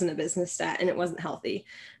 So it wasn't a business stat and it wasn't healthy.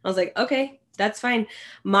 I was like, okay, that's fine.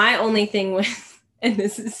 My only thing with, and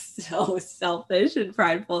this is so selfish and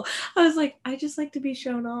prideful, I was like, I just like to be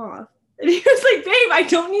shown off. And he was like, babe, I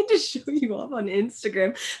don't need to show you off on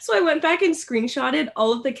Instagram. So I went back and screenshotted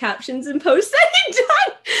all of the captions and posts that he'd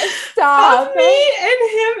done. Stop. Of me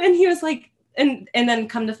and him. And he was like, and then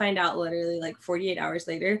come to find out literally like 48 hours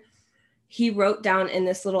later, he wrote down in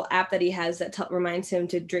this little app that he has that reminds him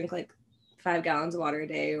to drink like 5 gallons of water a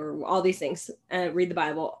day or all these things, read the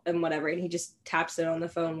Bible and whatever. And he just taps it on the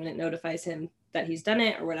phone when it notifies him that he's done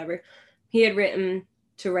it or whatever. He had written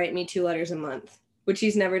to write me 2 letters a month, which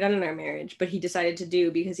he's never done in our marriage, but he decided to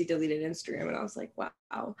do because he deleted Instagram. And I was like, wow,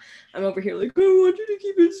 I'm over here like, I want you to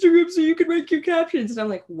keep Instagram so you can write your captions. And I'm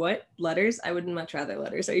like, what? Letters? I would much rather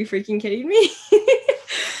letters. Are you freaking kidding me?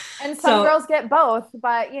 And some girls get both,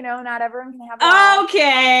 but you know, not everyone can have that.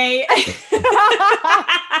 Okay. Let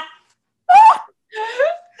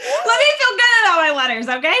me feel good about my letters,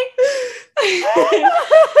 okay?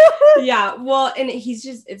 Yeah, well, and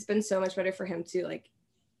it's been so much better for him too. Like,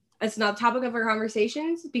 it's not the topic of our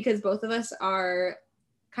conversations because both of us are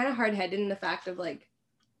kind of hard-headed in the fact of like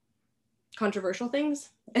controversial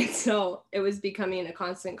things. And so it was becoming a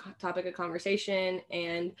constant topic of conversation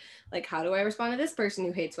and like, how do I respond to this person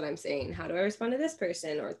who hates what I'm saying? How do I respond to this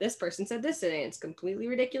person? Or this person said this today. It's completely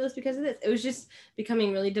ridiculous because of this. It was just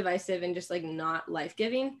becoming really divisive and just like not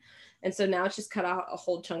life-giving. And so now it's just cut out a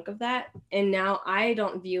whole chunk of that. And now I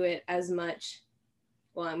don't view it as much.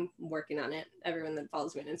 Well, I'm working on it. Everyone that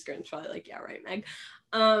follows me on Instagram is probably like, yeah, right, Meg.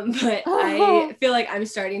 But I feel like I'm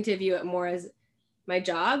starting to view it more as my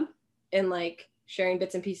job and like sharing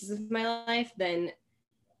bits and pieces of my life than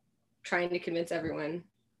trying to convince everyone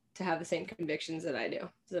to have the same convictions that I do. Does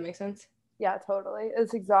that make sense? Yeah, totally.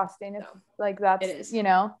 It's exhausting. It's So, like that's, it is. you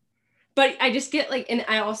know. But I just get like, and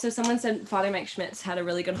I also, someone said Father Mike Schmitz had a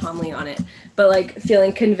really good homily on it, but like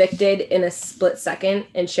feeling convicted in a split second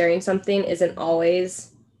and sharing something isn't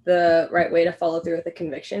always the right way to follow through with a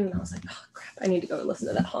conviction. And I was like, oh crap, I need to go listen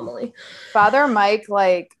to that homily. Father Mike,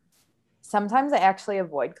 like sometimes I actually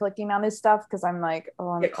avoid clicking on his stuff because I'm like, oh,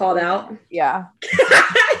 I'm Get called out. Yeah.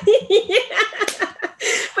 Yeah.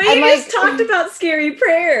 But you just talked about scary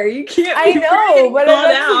prayer. You can't. I know, but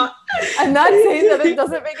out. I'm not saying that it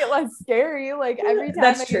doesn't make it less scary. Like every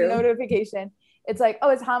time I get a notification, it's like, oh,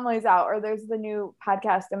 it's homilies out, or there's the new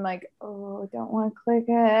podcast. I'm like, oh, don't want to click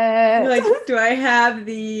it. Like, do I have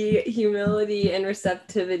the humility and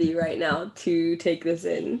receptivity right now to take this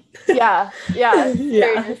in? Yeah.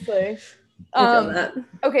 Seriously. That.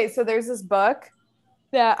 Okay, so there's this book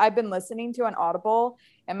that I've been listening to on Audible,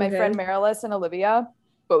 and my friend Marilis and Olivia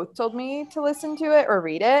both told me to listen to it or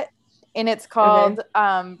read it. And it's called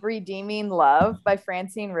Redeeming Love by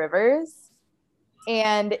Francine Rivers.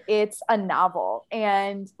 And it's a novel.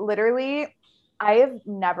 And literally, I have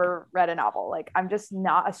never read a novel. Like, I'm just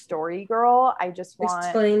not a story girl. I just want...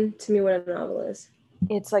 Explain to me what a novel is.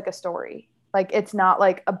 It's like a story. Like, it's not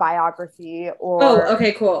like a biography or... Oh,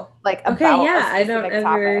 okay, cool. Like, about I don't ever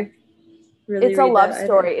topic. Really it's a love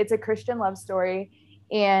story. It's a Christian love story.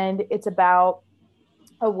 And it's about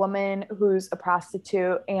a woman who's a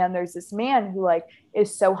prostitute, and there's this man who like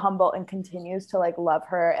is so humble and continues to like love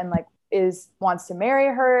her and like wants to marry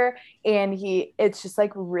her, and it's just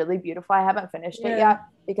like really beautiful. I haven't finished it yet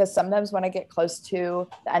because sometimes when I get close to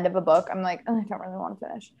the end of a book, I'm like, oh, I don't really want to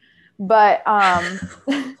finish, but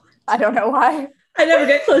I don't know why. I never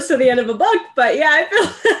get close to the end of a book, but yeah, I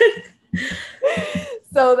feel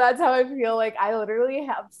so that's how I feel. Like I literally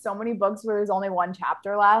have so many books where there's only one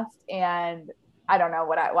chapter left, and I don't know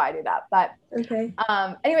why I do that, but okay.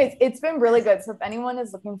 Anyways, it's been really good. So if anyone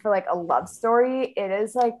is looking for like a love story, it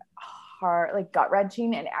is like hard, like gut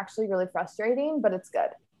wrenching and actually really frustrating, but it's good.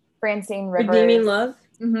 Francine Rivers. Redeeming Love.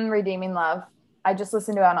 Redeeming Love. I just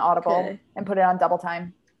listened to it on Audible and put it on double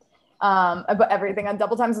time. I put everything on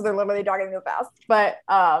double time, so they're literally talking real fast. But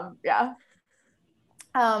yeah.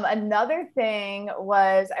 Another thing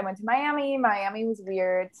was I went to Miami. Miami was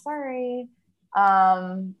weird. Sorry.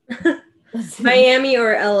 Miami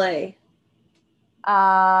or LA?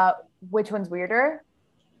 Which one's weirder?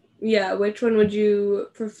 Yeah, which one would you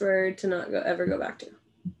prefer to not ever go back to?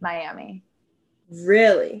 Miami.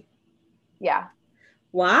 Really? Yeah.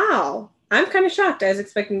 Wow. I'm kind of shocked. I was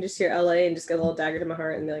expecting to just hear LA and just get a little dagger to my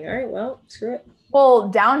heart and be like, all right, well, screw it. Well,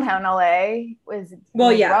 downtown LA was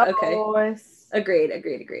okay.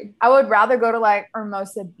 Agreed. I would rather go to like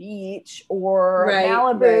Hermosa Beach or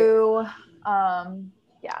Malibu. Right.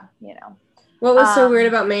 Yeah, you know. What was so weird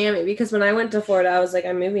about Miami? Because when I went to Florida, I was like,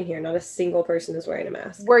 I'm moving here. Not a single person is wearing a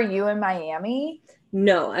mask. Were you in Miami?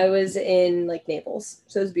 No, I was in like Naples.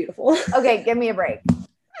 So it was beautiful. Okay, give me a break.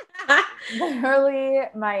 Literally,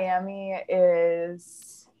 Miami it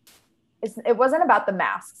wasn't about the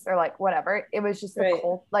masks or like whatever. It was just the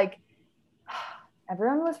cold, like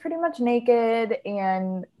everyone was pretty much naked,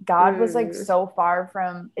 and God was like so far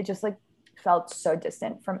from it, just like felt so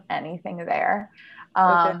distant from anything there.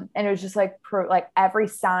 And it was just like like every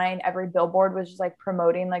sign, every billboard was just like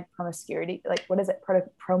promoting like promiscuity, like what is it,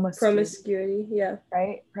 promiscuity, yeah,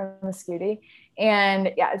 right, promiscuity.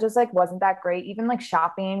 And yeah, it just like wasn't that great. Even like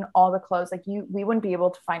shopping, all the clothes, like we wouldn't be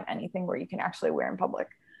able to find anything where you can actually wear in public,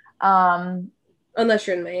 unless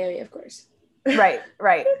you're in Miami, of course. right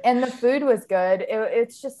And the food was good.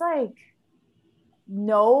 It's just like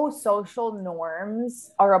no social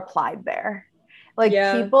norms are applied there. Like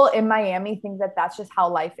people in Miami think that that's just how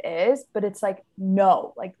life is, but it's like,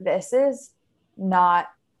 no, like this is not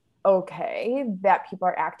okay that people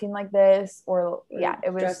are acting like this, or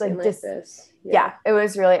it was like just this. Yeah, it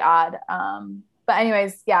was really odd. But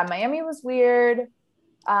anyways, yeah, Miami was weird.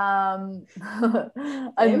 Miami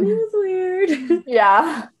was weird.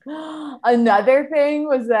 Yeah. Another thing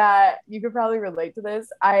was that you could probably relate to this.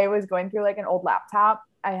 I was going through like an old laptop.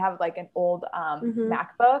 I have like an old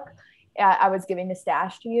MacBook. I was giving to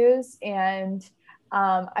Stash to use, and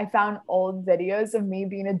I found old videos of me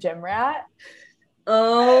being a gym rat.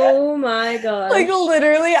 Oh my gosh. Like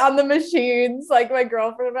literally on the machines. Like my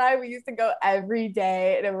girlfriend and I, we used to go every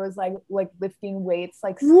day, and it was like lifting weights,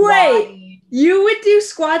 like squatting. You would do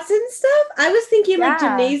squats and stuff? I was thinking like Yeah.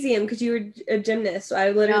 gymnasium because you were a gymnast. So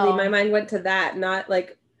I literally, No. my mind went to that, not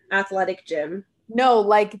like athletic gym. No,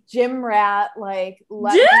 like gym rat, like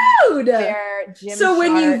Dude! wear gym So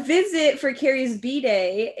when you shorts. visit for Carrie's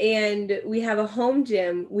B-Day and we have a home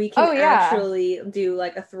gym, we can Oh, yeah. actually do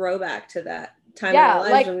like a throwback to that time in Yeah, our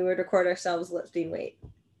lives like- when we would record ourselves lifting weight.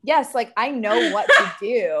 Yes, like I know what to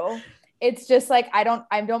do. It's just like I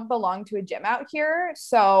don't belong to a gym out here,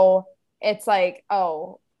 so it's like,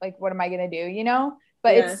 oh, like what am I gonna do, you know?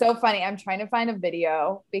 But Yeah. it's so funny. I'm trying to find a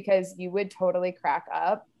video because you would totally crack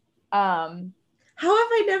up. How have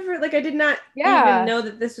I never, like, I did not Yeah. even know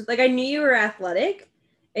that this was, like, I knew you were athletic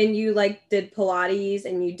and you, like, did Pilates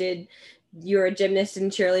and you were a gymnast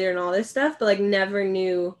and cheerleader and all this stuff, but, like, never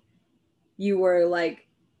knew you were, like,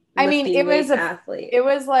 I mean, lifting it was weights athlete. It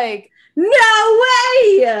was like No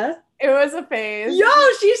way! it was a phase. Yo,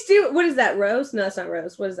 she's doing, what is that, rows? No, it's not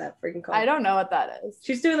rows. What is that freaking called? I don't know what that is.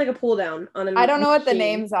 She's doing, like, a pull down on a I don't know what the machine.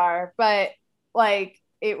 names are, but like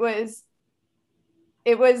it was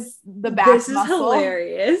the back This is muscle.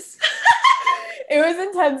 hilarious. It was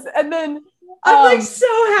intense. And then I'm like so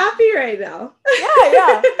happy right now.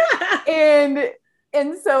 yeah.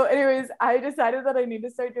 And so anyways, I decided that I need to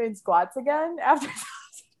start doing squats again after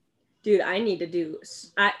Dude, I need to do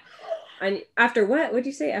I after what? What'd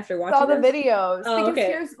you say? After watching all the this? videos. Oh, because okay.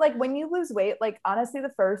 here's like when you lose weight, like honestly, the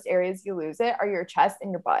first areas you lose it are your chest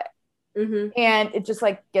and your butt. Mm-hmm. And it just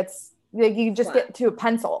like gets like you just Flat. get to a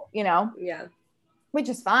pencil, you know? Yeah. Which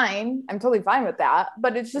is fine. I'm totally fine with that.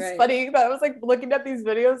 But it's just Right. funny that I was like looking at these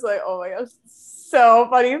videos, like, oh my gosh, so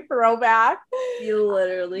funny throwback. You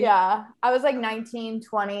literally. Yeah. I was like 19,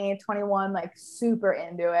 20, 21, like super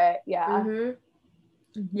into it. Yeah.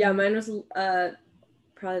 Mm-hmm. Yeah, mine was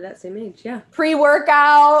probably that same age. Yeah.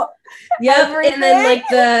 Pre-workout. Yep. And then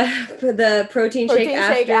like Everything. the protein shake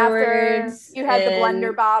afterwards. You had the and-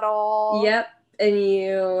 blender bottle. Yep. And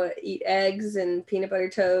you eat eggs and peanut butter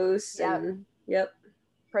toast. Yep. And yep.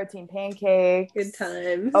 Protein pancakes. Good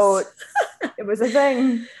times. Oh, it was a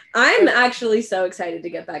thing. I'm actually so excited to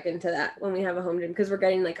get back into that when we have a home gym because we're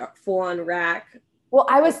getting like a full-on rack. Well,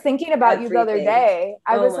 I was thinking about you the other Everything. day.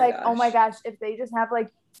 I Oh was my like, oh my gosh, if they just have like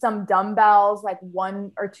some dumbbells, like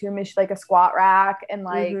 1 or 2 like a squat rack, and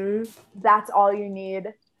like Mhm. that's all you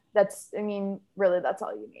need. I mean, really, that's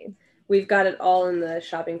all you need. We've got it all in the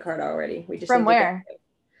shopping cart already. We just From need to where?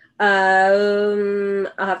 I'll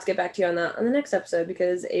have to get back to you on that on the next episode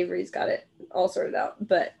because Avery's got it all sorted out.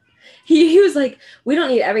 But he was like, we don't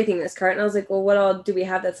need everything in this cart. And I was like, well, what all do we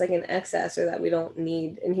have that's like an excess or that we don't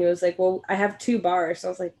need? And he was like, well, I have 2 bars. So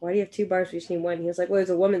I was like, why do you have 2 bars? We just need 1. He was like, well, there's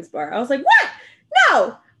a woman's bar. I was like, what? No, I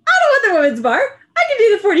don't want the women's bar. I can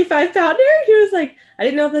do the 45 pounder. He was like, I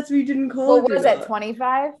didn't know if that's what you didn't call it. What was or it, not.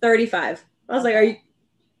 25? 35. I was like, are you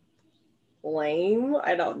lame?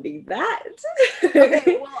 I don't need that.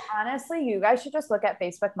 Okay, well, honestly, you guys should just look at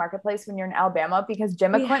Facebook Marketplace when you're in Alabama because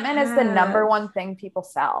gym We equipment is the have. number one thing people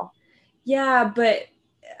sell. Yeah, but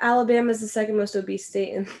Alabama is the second most obese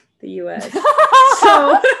state in the U.S.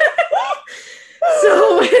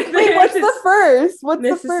 So, Wait, what's the first? What's the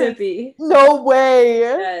first? Mississippi. No way.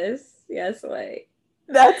 Yes, wait.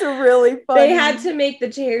 That's really funny. They had to make the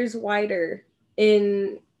chairs wider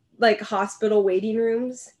in like hospital waiting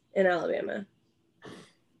rooms in Alabama.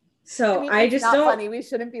 So I it's just not don't. funny. We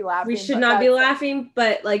shouldn't be laughing. We should but not be that's- laughing,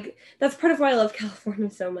 but like that's part of why I love California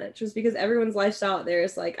so much, was because everyone's lifestyle out there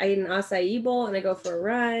is like I eat an acai bowl and I go for a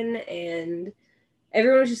run, and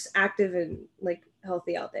everyone's just active and like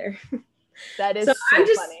healthy out there. That is So I'm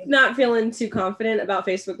just funny. not feeling too confident about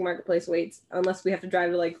Facebook Marketplace weights unless we have to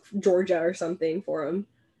drive to like Georgia or something for them.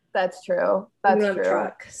 That's true. We That's don't have true. a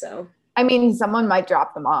truck, so I mean, someone might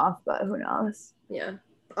drop them off, but who knows? yeah.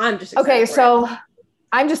 I'm just Okay, excited for so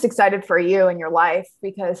I'm just excited for you and your life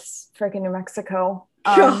because freaking New Mexico. it.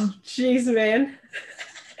 Oh, jeez, man.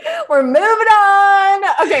 We're moving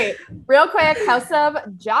on. Okay, real quick, House of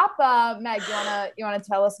Joppa. Meg, you wanna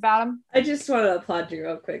tell us about him? I just want to applaud you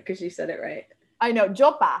real quick because you said it right. I know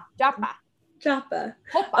Joppa. Joppa. Joppa.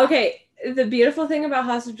 Okay, the beautiful thing about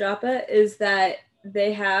House of Joppa is that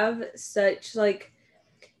they have such like,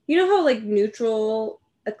 you know how like neutral,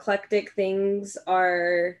 eclectic things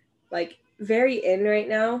are like very in right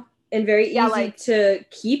now and very Yeah, easy like- to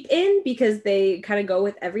keep in because they kind of go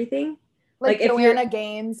with everything. Like if Joanna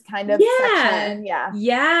Gaines kind of section. Yeah.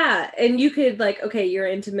 Yeah. And you could like, okay, you're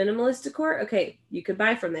into minimalist decor. Okay, you could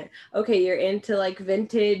buy from there. Okay, you're into like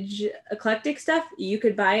vintage eclectic stuff. You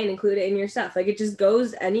could buy and include it in your stuff. Like it just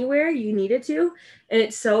goes anywhere you need it to. And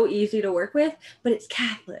it's so easy to work with, but it's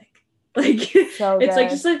Catholic. Like So it's like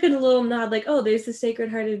good. just like a little nod, like, oh, there's the Sacred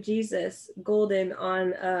Heart of Jesus golden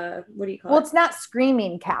on what do you call it? Well, it's not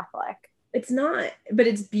screaming Catholic. It's not, but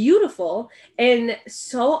it's beautiful. And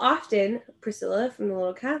so often, Priscilla from the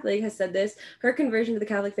Little Catholic has said this, her conversion to the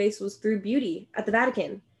Catholic faith was through beauty at the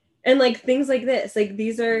Vatican. And like things like this, like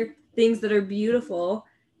these are things that are beautiful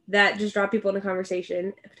that just draw people into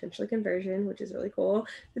conversation, potentially conversion, which is really cool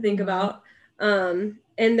to think about. And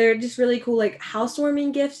they're just really cool, like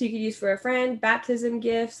housewarming gifts you could use for a friend, baptism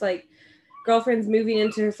gifts, like girlfriend's moving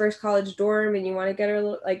into her first college dorm and you want to get her a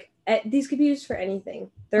little, like, these could be used for anything.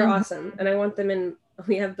 They're awesome. And I want them in,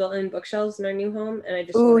 we have built-in bookshelves in our new home and I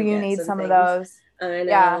just you need some of those. I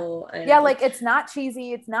know. Yeah, like it's not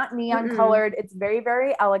cheesy, it's not neon colored, it's very,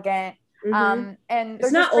 very elegant. And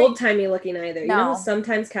it's not old-timey looking either. No. You know how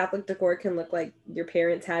sometimes Catholic decor can look like your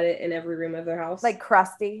parents had it in every room of their house? Like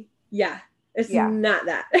crusty. Yeah. It's not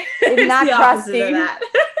that. It's not crusty. That.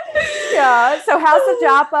 Yeah. So House of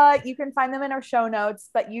Joppa, you can find them in our show notes,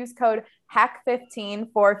 but use code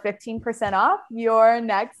HACK15 for 15% off your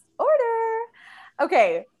next order.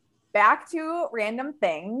 Okay, back to random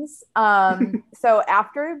things. So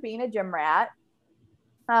after being a gym rat,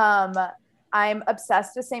 I'm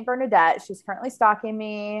obsessed with Saint Bernadette. She's currently stalking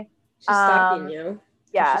me. She's stalking you.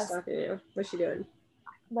 Yeah. She's stalking you. What's she doing?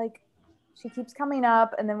 Like, she keeps coming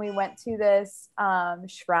up, and then we went to this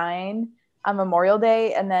shrine on Memorial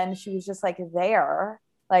Day, and then she was just like there,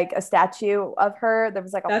 like a statue of her. There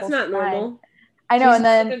was like a that's not shrine. normal. I know. She's and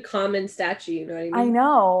then like a common statue, you know what I mean?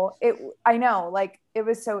 I know. Like it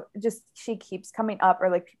was so just, she keeps coming up, or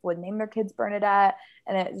like people would name their kids Bernadette,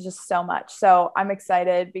 and it's just so much. So I'm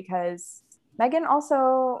excited because Megan and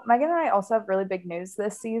I also have really big news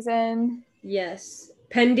this season. Yes.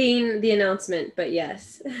 Pending the announcement, but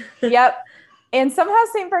yes. Yep. And somehow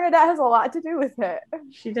St. Bernadette has a lot to do with it.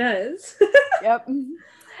 She does. Yep.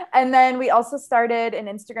 And then we also started an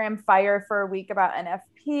Instagram fire for a week about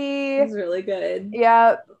NFP. It was really good.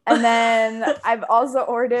 Yep. And then I've also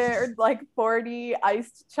ordered like 40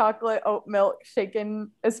 iced chocolate oat milk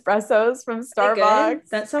shaken espressos from Starbucks.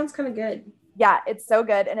 That sounds kind of good. Yeah, it's so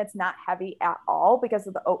good. And it's not heavy at all because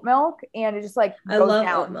of the oat milk. And it just like goes I love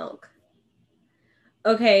down. oat milk.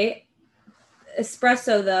 Okay.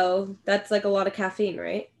 Espresso though, that's like a lot of caffeine,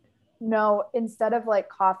 right? No, instead of like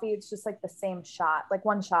coffee, it's just like the same shot, like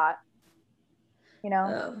one shot, you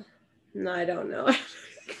know? Oh, no, I don't know.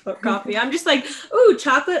 Coffee. I'm just like, ooh,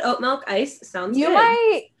 chocolate oat milk ice sounds You good.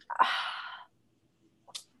 might,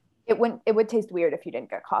 it would taste weird if you didn't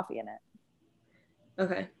get coffee in it.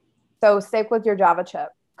 Okay. So stick with your Java chip.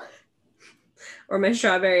 Or my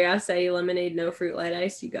strawberry acai lemonade, no fruit light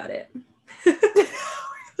ice. You got it.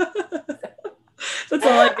 That's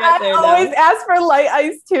all I get there. I always ask for light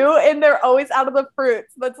ice too, and they're always out of the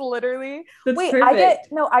fruits. That's literally. Wait, perfect.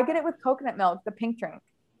 I get it with coconut milk, the pink drink.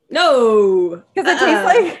 No, because it tastes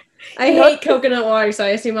like. I hate coconut water, so I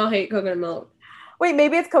assume I'll hate coconut milk. Wait,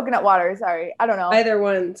 maybe it's coconut water. Sorry, I don't know. Either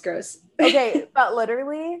one's gross. Okay, but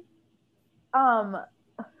literally, the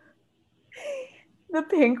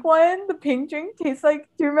pink one, the pink drink tastes like.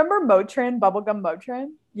 Do you remember Motrin, bubblegum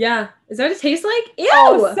Motrin? Yeah, is that what it tastes like? Ew!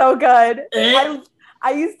 Oh, so good.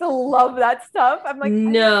 I used to love that stuff. I'm like,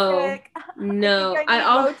 no.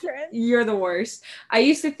 You're the worst. I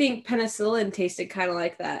used to think penicillin tasted kind of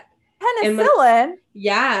like that. Penicillin?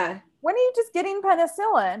 Yeah. When are you just getting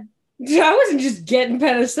penicillin? I wasn't just getting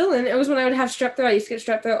penicillin. It was when I would have strep throat. I used to get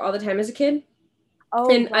strep throat all the time as a kid. Oh,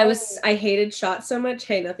 and right. I hated shots so much.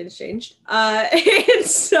 Hey, nothing's changed. And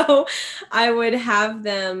so I would have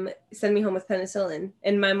them send me home with penicillin,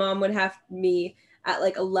 and my mom would have me at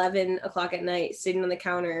like 11 o'clock at night sitting on the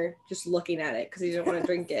counter just looking at it because he didn't want to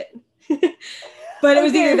drink it. But it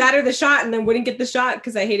was either that or the shot, and then wouldn't get the shot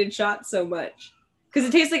because I hated shots so much. Because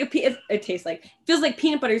it tastes like it feels like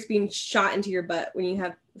peanut butter is being shot into your butt when you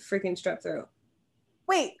have freaking strep throat.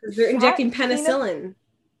 Wait, because they're injecting penicillin.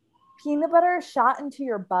 Peanut butter shot into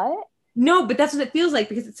your butt? No, but that's what it feels like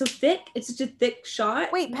because it's so thick. It's such a thick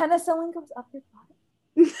shot. Wait, penicillin goes up your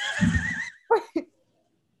butt? Wait.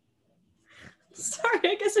 Sorry,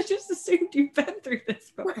 I guess I just assumed you've been through this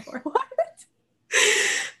before. What?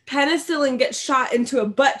 Penicillin gets shot into a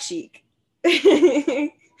butt cheek. Why is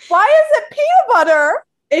it peanut butter?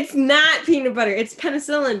 It's not peanut butter. It's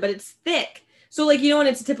penicillin, but it's thick. So like, when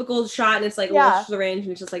it's a typical shot and it's like a Yeah. little syringe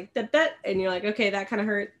and it's just like that, and you're like, okay, that kind of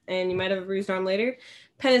hurt, and you might have a bruised arm later.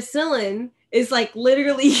 Penicillin is like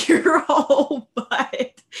literally your whole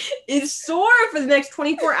butt is sore for the next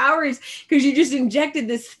 24 hours because you just injected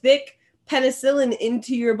this thick penicillin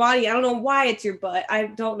into your body. I don't know why it's your butt. I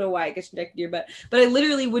don't know why it gets injected to your butt, but I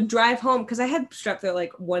literally would drive home because I had strep throat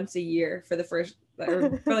like once a year for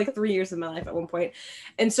 3 years of my life at one point.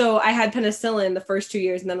 And so I had penicillin the first 2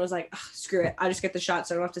 years and then was like, screw it. I'll just get the shot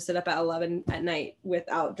so I don't have to sit up at 11 at night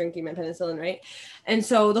without drinking my penicillin, right? And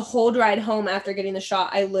so the whole ride home after getting the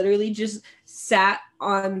shot, I literally just sat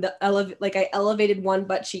on the I elevated one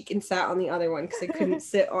butt cheek and sat on the other one because I couldn't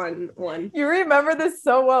sit on one. You remember this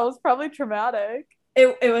so well. It's probably traumatic.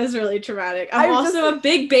 It was really traumatic. I'm also a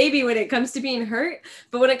big baby when it comes to being hurt,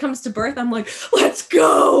 but when it comes to birth, I'm like, let's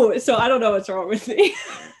go. So I don't know what's wrong with me.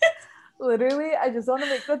 Literally, I just want to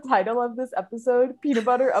make the title of this episode Peanut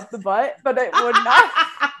Butter Up the Butt, but it would not.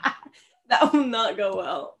 That will not go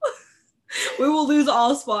well. We will lose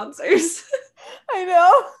all sponsors. I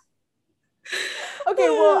know. Okay,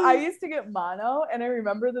 well, I used to get mono, and I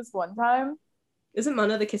remember this one time. Isn't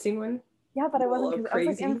mono the kissing one? Yeah, but I wasn't. I was like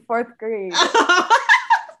crazy. in 4th grade.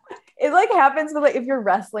 It like happens with like if you're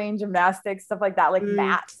wrestling, gymnastics, stuff like that, like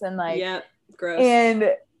mats and like. Yeah, gross.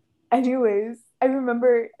 And anyways, I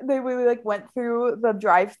remember we like went through the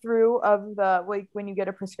drive-through of the like when you get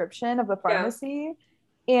a prescription of the pharmacy.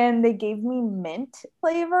 And they gave me mint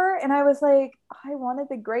flavor. And I was like, I wanted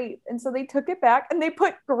the grape. And so they took it back and they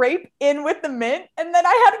put grape in with the mint. And then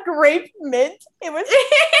I had grape mint. It was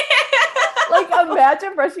like,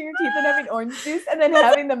 imagine brushing your teeth and having orange juice and then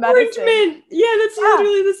having the medicine. Orange mint. Yeah, that's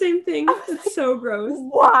literally the same thing. It's so gross.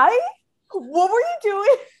 Why? What were you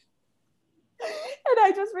doing? And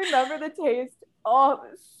I just remember the taste. Oh, it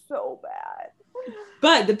was so bad.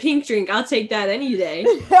 But the pink drink, I'll take that any day.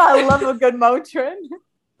 Yeah, I love a good Motrin.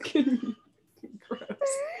 Gross.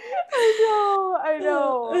 I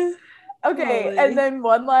know. Okay, Holy. and then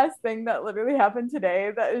one last thing that literally happened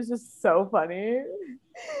today that is just so funny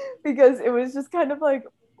because it was just kind of like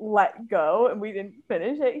let go and we didn't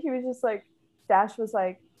finish it. He was just like, Dash was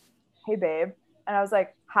like, hey babe. And I was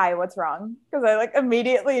like, hi, what's wrong? Because I like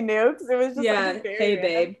immediately knew because it was just like,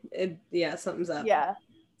 hey babe. Something's up. Yeah.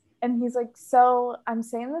 And he's like, so I'm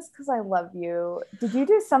saying this because I love you. Did you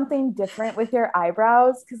do something different with your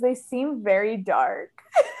eyebrows? Because they seem very dark.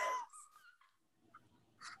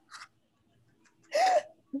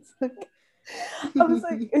 I was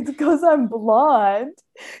like, it's because I'm blonde.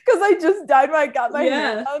 Because I just got my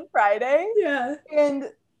hair on Friday. Yeah.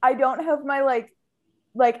 And I don't have my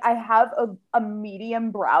like I have a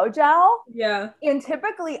medium brow gel. Yeah. And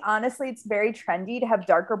typically, honestly, it's very trendy to have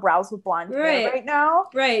darker brows with blonde hair right now.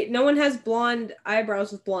 Right. No one has blonde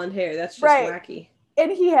eyebrows with blonde hair. That's just wacky.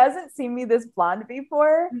 And he hasn't seen me this blonde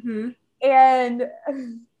before. Mm-hmm. And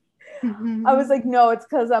I was like, no, it's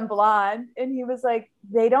because I'm blonde. And he was like,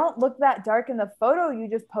 they don't look that dark in the photo you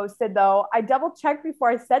just posted, though. I double checked before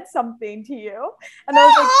I said something to you. And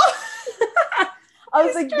I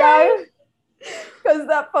was like, yeah. Because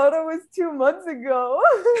that photo was 2 months ago.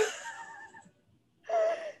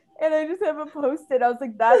 And I just haven't posted. I was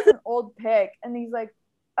like, that's an old pic. And he's like,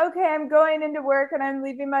 okay, I'm going into work and I'm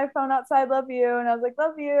leaving my phone outside. Love you. And I was like,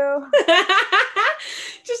 love you.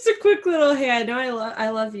 Just a quick little, hey, I know I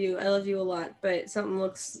love you. I love you a lot, but something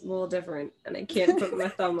looks a little different and I can't put my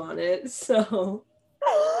thumb on it. So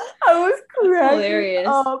I was cracking hilarious.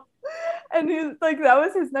 up. And he's like, that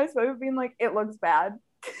was his nice way of being like, it looks bad.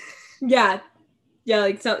 Yeah. Yeah,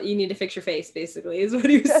 like you need to fix your face, basically, is what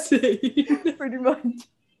he was saying. Pretty much.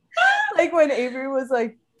 Like when Avery was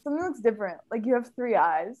like, something looks different. Like you have 3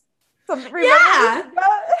 eyes. Yeah.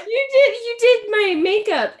 You did my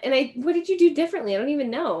makeup. And what did you do differently? I don't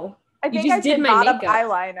even know. I think you just I did my makeup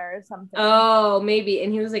eyeliner or something. Oh, maybe.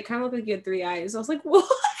 And he was like, kind of look like you had 3 eyes. I was like, what?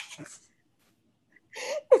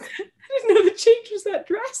 I didn't know the change was that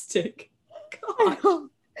drastic. God.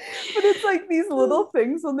 But it's like these little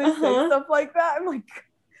things when they say stuff like that. I'm like,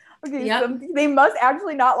 okay, they must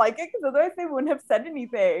actually not like it because otherwise they wouldn't have said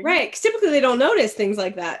anything. Right, because typically they don't notice things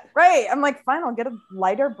like that. Right. I'm like, fine, I'll get a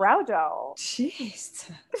lighter brow gel. Jeez.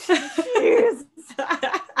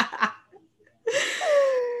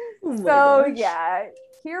 So yeah,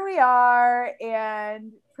 here we are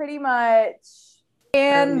and pretty much,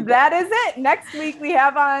 and that is it. Next week we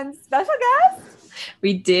have on special guest.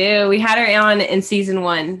 We do. We had her on in season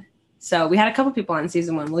 1. So we had a couple people on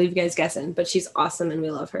season 1. We'll leave you guys guessing, but she's awesome and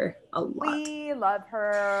we love her a lot. We love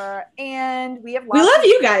her. And we have we love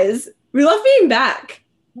you guys. We love being back.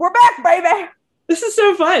 We're back, baby. This is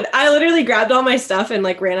so fun. I literally grabbed all my stuff and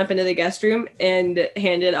like ran up into the guest room and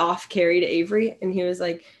handed off Carrie to Avery. And he was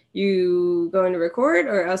like, you going to record?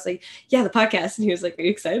 Or I was like, yeah, the podcast. And he was like, are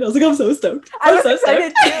you excited? I was like, I'm so stoked. I was so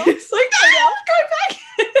excited stoked. too. It's like,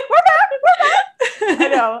 We're back.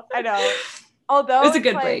 I know. Although it was a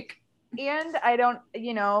good like, break. And I don't,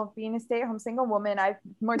 being a stay-at-home single woman, I have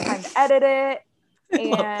more time to edit it. I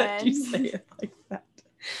love that you say it like that.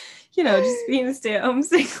 Just being a stay-at-home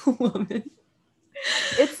single woman.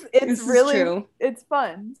 It's really true. It's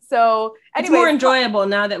fun. So anyway, it's more enjoyable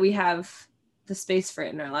now that we have the space for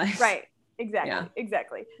it in our lives. Right. Exactly. Yeah.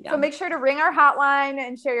 Exactly. Yeah. So make sure to ring our hotline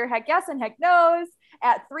and share your heck yes and heck no's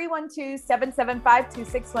at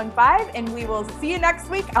 312-775-2615. And we will see you next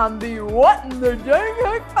week on the What in the Dang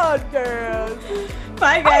Heck podcast.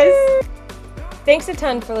 Bye, guys. Thanks a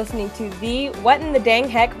ton for listening to the What in the Dang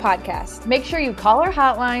Heck podcast. Make sure you call our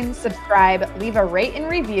hotline, subscribe, leave a rate and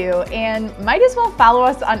review, and might as well follow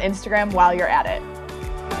us on Instagram while you're at it.